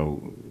years.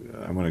 So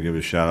I want to give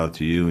a shout out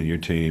to you and your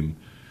team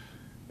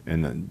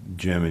and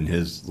Jim and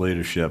his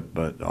leadership,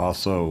 but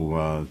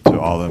also to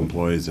all the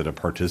employees that have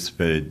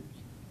participated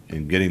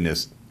in getting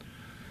this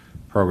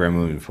program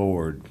moving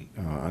forward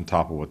on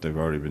top of what they've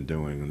already been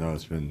doing. I know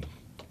it's been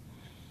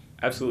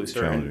Absolutely,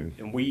 sir. challenging.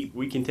 And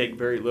we can take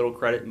very little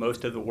credit.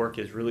 Most of the work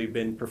has really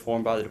been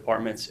performed by the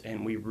departments,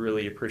 and we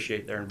really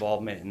appreciate their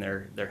involvement and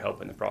their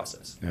help in the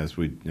process. As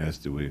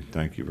do we.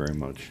 Thank you very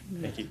much.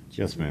 Thank you.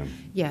 Yes, ma'am.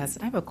 Yes,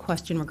 I have a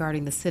question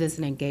regarding the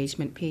citizen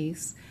engagement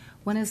piece.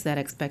 When is that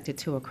expected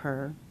to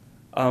occur?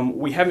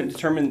 We haven't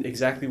determined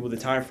exactly with the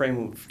time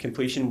frame of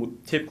completion.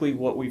 Typically,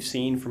 what we've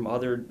seen from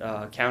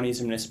other counties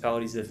and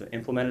municipalities that have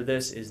implemented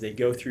this is they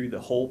go through the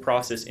whole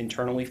process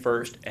internally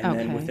first, and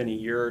then Okay. within a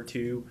year or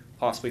 2,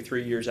 possibly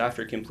 3 years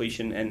after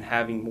completion and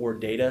having more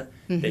data,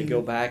 they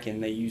go back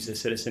and they use the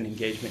citizen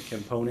engagement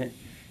component.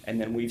 And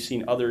then we've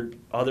seen other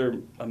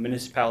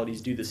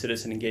municipalities do the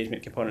citizen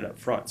engagement component up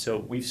front. So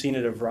we've seen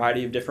it a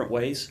variety of different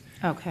ways.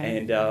 Okay.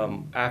 And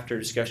after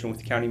discussion with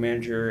the county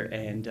manager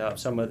and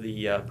some of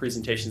the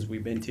presentations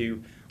we've been to,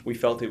 we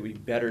felt it would be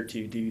better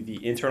to do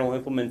the internal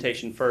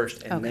implementation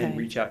first and then Okay.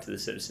 reach out to the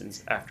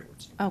citizens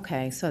afterwards.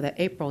 Okay, so the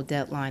April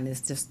deadline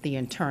is just the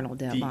internal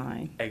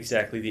deadline.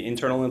 Exactly, the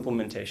internal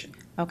implementation.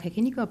 Okay,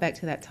 can you go back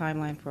to that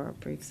timeline for a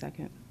brief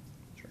second?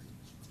 Sure.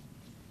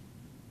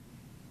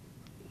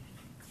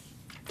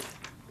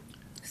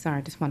 Sorry,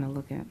 I just want to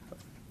look at.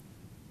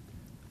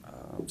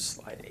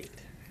 Slide 8,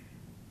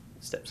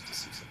 steps to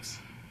success.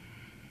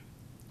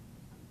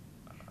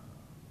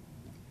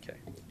 Okay.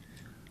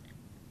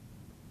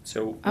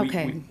 So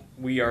Okay.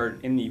 we are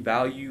in the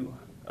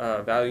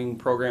valuing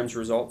programs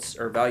results,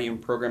 or valuing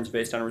programs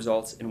based on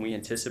results, and we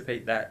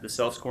anticipate that the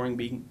self-scoring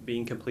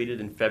being completed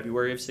in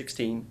February of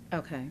 16,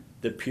 Okay,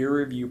 the peer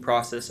review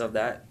process of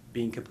that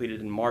being completed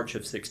in March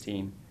of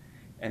 16,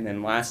 and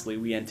then lastly,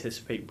 we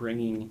anticipate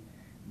bringing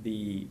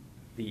the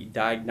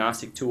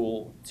diagnostic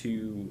tool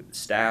to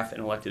staff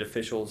and elected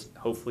officials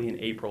hopefully in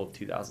April of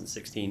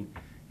 2016,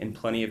 and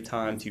plenty of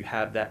time to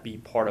have that be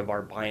part of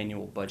our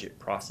biannual budget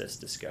process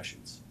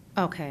discussions.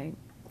 okay.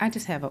 I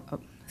just have a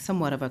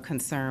somewhat of a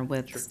concern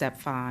with Sure. step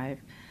 5.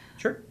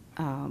 Sure.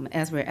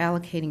 As we're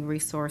allocating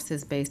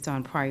resources based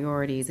on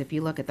priorities, if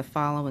you look at the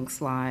following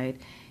slide,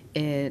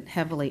 it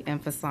heavily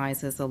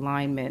emphasizes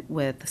alignment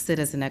with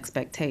citizen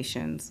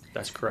expectations.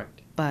 That's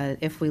correct. But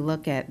if we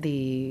look at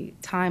the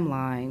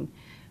timeline,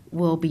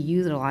 we'll be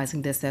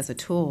utilizing this as a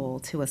tool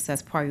to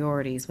assess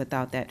priorities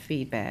without that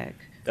feedback.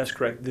 That's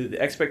correct. The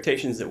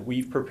expectations that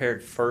we've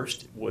prepared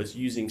first was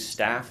using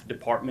staff,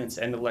 departments,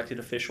 and elected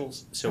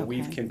officials. So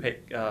we've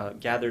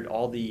gathered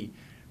all the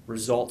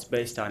results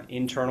based on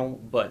internal,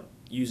 but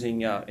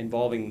using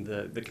involving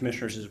the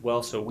commissioners as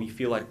well. So we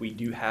feel like we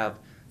do have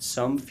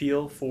some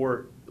feel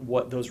for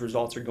what those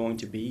results are going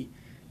to be.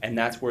 And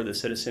that's where the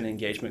citizen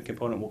engagement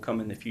component will come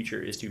in the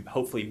future, is to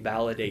hopefully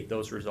validate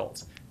those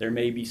results. There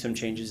may be some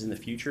changes in the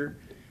future,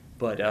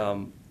 but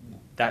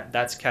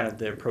that's kind of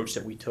the approach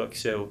that we took.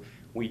 So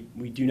we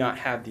do not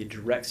have the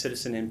direct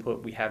citizen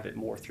input. We have it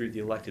more through the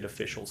elected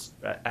officials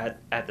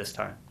at this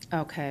time.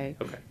 Okay.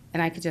 Okay.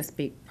 And I could just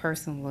speak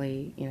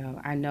personally,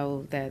 I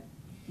know that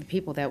the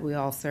people that we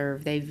all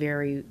serve, they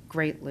vary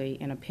greatly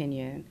in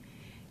opinion.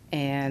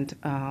 And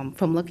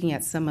from looking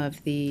at some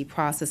of the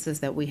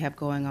processes that we have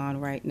going on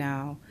right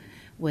now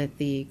with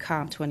the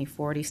COB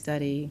 2040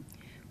 study,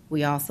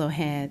 we also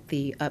had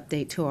the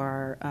update to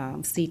our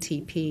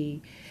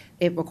CTP.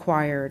 It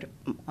required,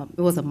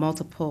 it was a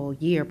multiple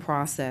year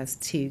process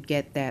to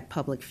get that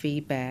public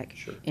feedback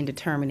Sure. in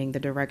determining the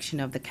direction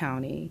of the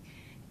county.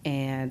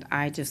 And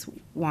I just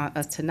want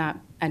us to not,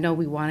 I know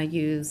we want to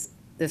use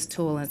this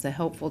tool as a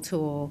helpful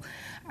tool.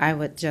 I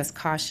would just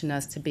caution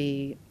us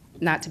to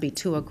not to be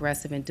too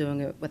aggressive in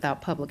doing it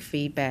without public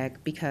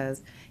feedback,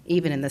 because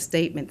even in the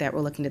statement that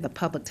we're looking to the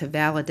public to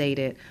validate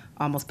it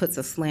almost puts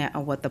a slant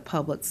on what the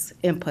public's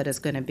input is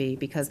going to be,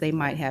 because they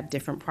might have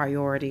different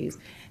priorities,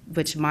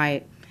 which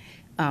might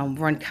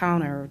run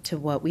counter to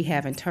what we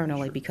have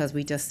internally, because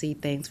we just see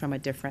things from a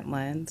different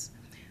lens.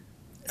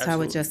 So I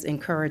would Absolutely. just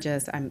encourage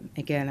us,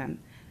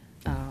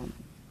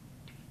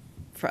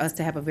 for us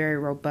to have a very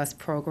robust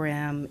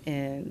program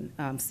in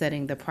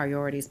setting the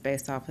priorities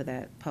based off of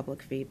that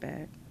public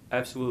feedback.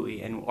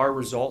 Absolutely, and our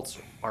results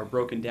are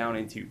broken down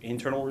into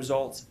internal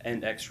results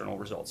and external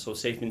results. So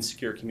safe and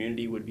secure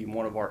community would be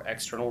one of our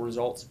external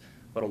results,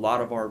 but a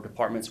lot of our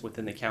departments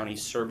within the county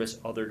service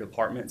other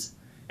departments,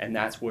 and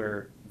that's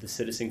where the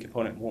citizen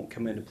component won't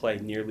come into play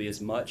nearly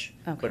as much.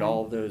 But Okay.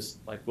 all of those,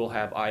 like we'll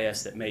have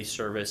IS that may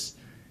service,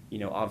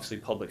 obviously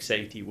public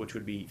safety, which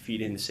would be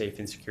feed into safe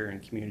and secure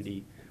and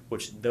community,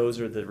 which those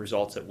are the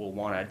results that we'll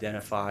want to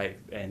identify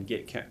and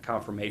get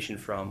confirmation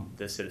from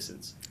the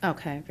citizens.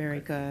 Okay, very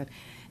good.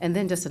 And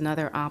then just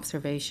another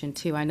observation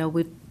too. I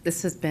know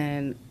this has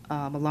been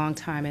a long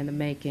time in the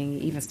making,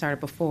 even started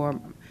before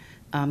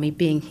me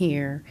being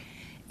here.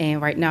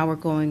 And right now we're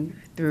going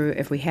through,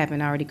 if we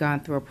haven't already gone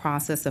through a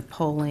process of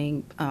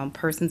polling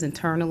persons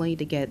internally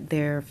to get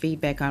their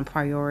feedback on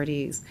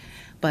priorities.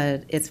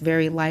 But it's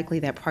very likely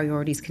that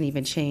priorities can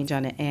even change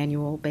on an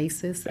annual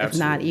basis, if not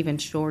Absolutely. even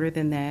shorter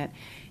than that.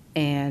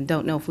 And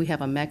don't know if we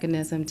have a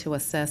mechanism to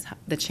assess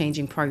the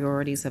changing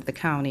priorities of the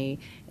county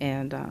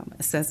and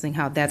assessing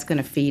how that's going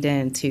to feed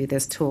into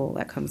this tool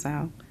that comes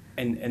out.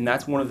 And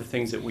that's one of the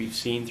things that we've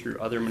seen through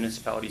other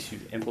municipalities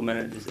who've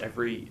implemented, is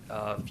every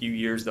few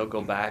years they'll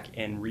go back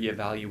and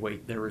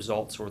reevaluate their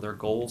results or their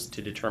goals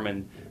to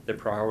determine the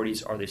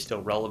priorities. Are they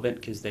still relevant?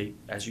 Because they,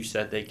 as you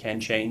said, they can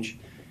change.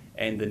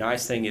 And the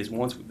nice thing is,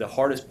 the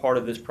hardest part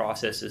of this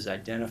process is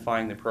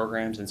identifying the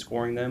programs and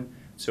scoring them.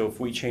 So if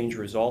we change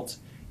results,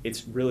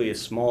 it's really a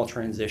small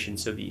transition.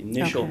 So the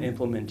initial Okay.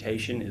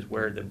 implementation is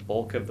where the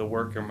bulk of the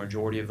work or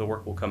majority of the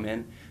work will come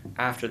in.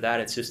 After that,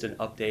 it's just an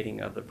updating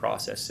of the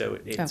process. So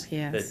it's,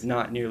 yes. it's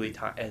not nearly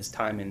as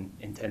time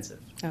intensive.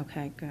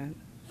 Okay, good.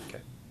 Okay.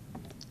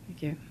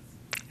 Thank you.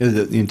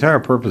 The entire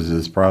purpose of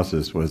this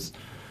process was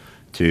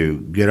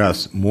to get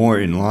us more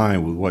in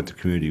line with what the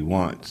community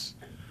wants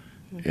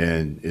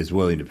and is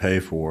willing to pay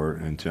for,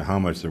 and to how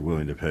much they're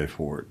willing to pay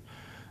for it.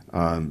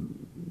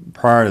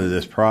 Prior to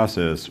this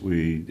process,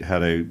 we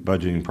had a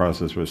budgeting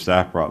process where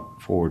staff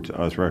brought forward to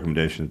us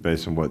recommendations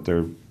based on what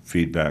their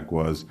feedback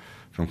was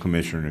from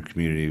commissioner and the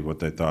community, what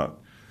they thought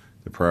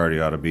the priority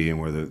ought to be and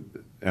where the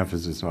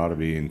emphasis ought to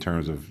be in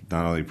terms of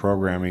not only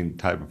programming,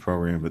 type of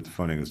program, but the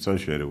funding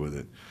associated with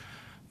it.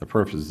 The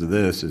purpose of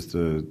this is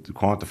to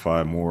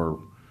quantify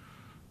more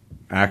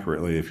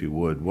accurately, if you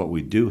would, what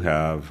we do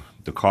have,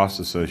 the costs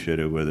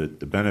associated with it,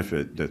 the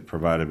benefit that's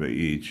provided by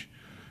each,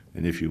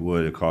 and if you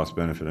would, a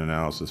cost-benefit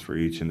analysis for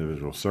each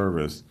individual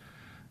service,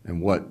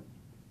 and what,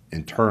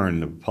 in turn,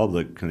 the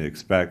public can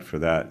expect for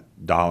that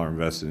dollar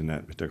invested in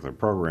that particular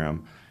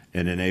program,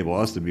 and enable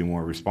us to be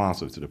more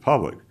responsive to the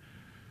public.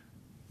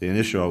 The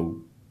initial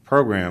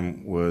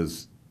program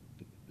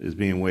is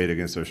being weighed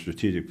against our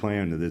strategic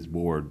plan that this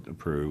board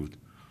approved.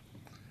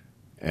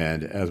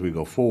 And as we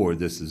go forward,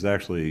 this is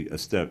actually a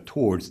step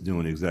towards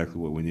doing exactly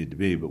what we need to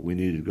be, but we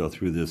need to go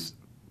through this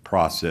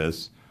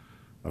process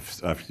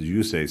of, as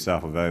you say,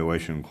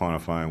 self-evaluation and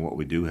quantifying what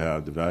we do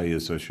have, the value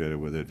associated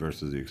with it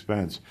versus the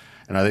expense.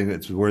 And I think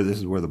this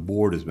is where the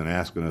board has been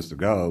asking us to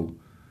go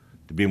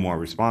to be more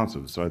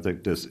responsive. So I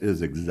think this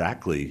is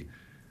exactly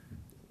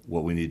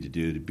what we need to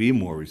do to be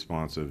more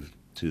responsive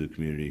to the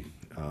community.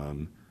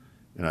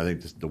 And I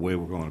think the way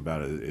we're going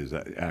about it is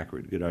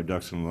accurate. Get our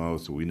ducks in a row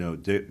so we know,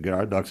 get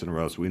our ducks in a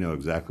row so we know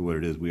exactly what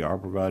it is we are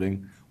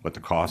providing, what the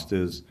cost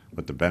is,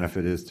 what the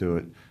benefit is to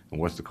it, and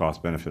what's the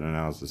cost-benefit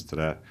analysis to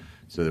that,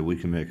 so that we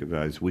can make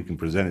advice, we can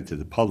present it to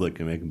the public,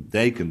 and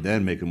they can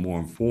then make a more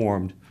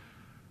informed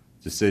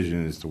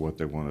decision as to what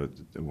they want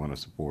to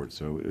support.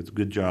 So it's a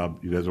good job.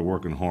 You guys are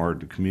working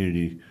hard. The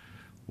community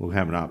will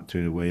have an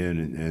opportunity to weigh in,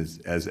 and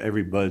as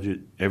every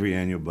budget, every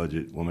annual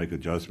budget, we'll make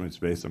adjustments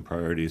based on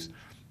priorities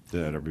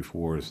that are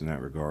before us in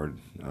that regard,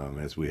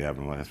 as we have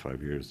in the last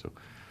 5 years. So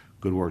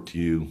good work to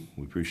you.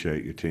 We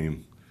appreciate your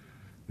team,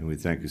 and we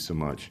thank you so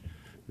much.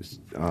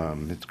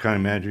 Mr.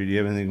 County Manager, do you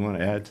have anything you want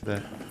to add to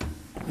that?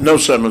 No,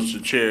 sir,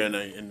 Mr. Chair,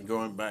 and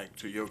going back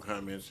to your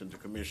comments and to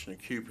Commissioner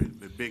Cupid,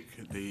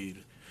 the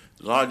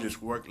largest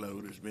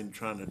workload has been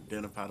trying to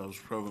identify those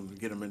programs and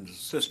get them into the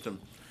system.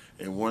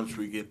 And once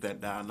we get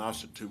that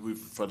diagnostic,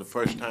 for the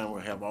first time,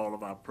 we'll have all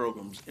of our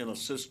programs in a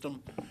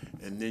system,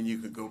 and then you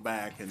could go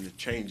back and the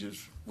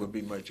changes will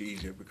be much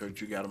easier because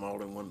you got them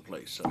all in one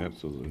place. So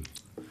Absolutely.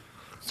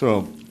 So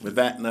with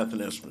that, nothing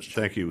else, Mr.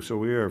 Chair. thank you. So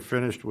we are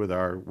finished with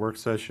our work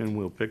session.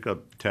 We'll pick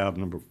up tab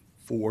number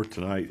 4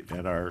 tonight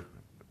at our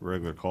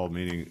regular call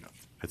meeting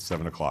at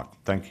 7 o'clock.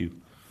 Thank you.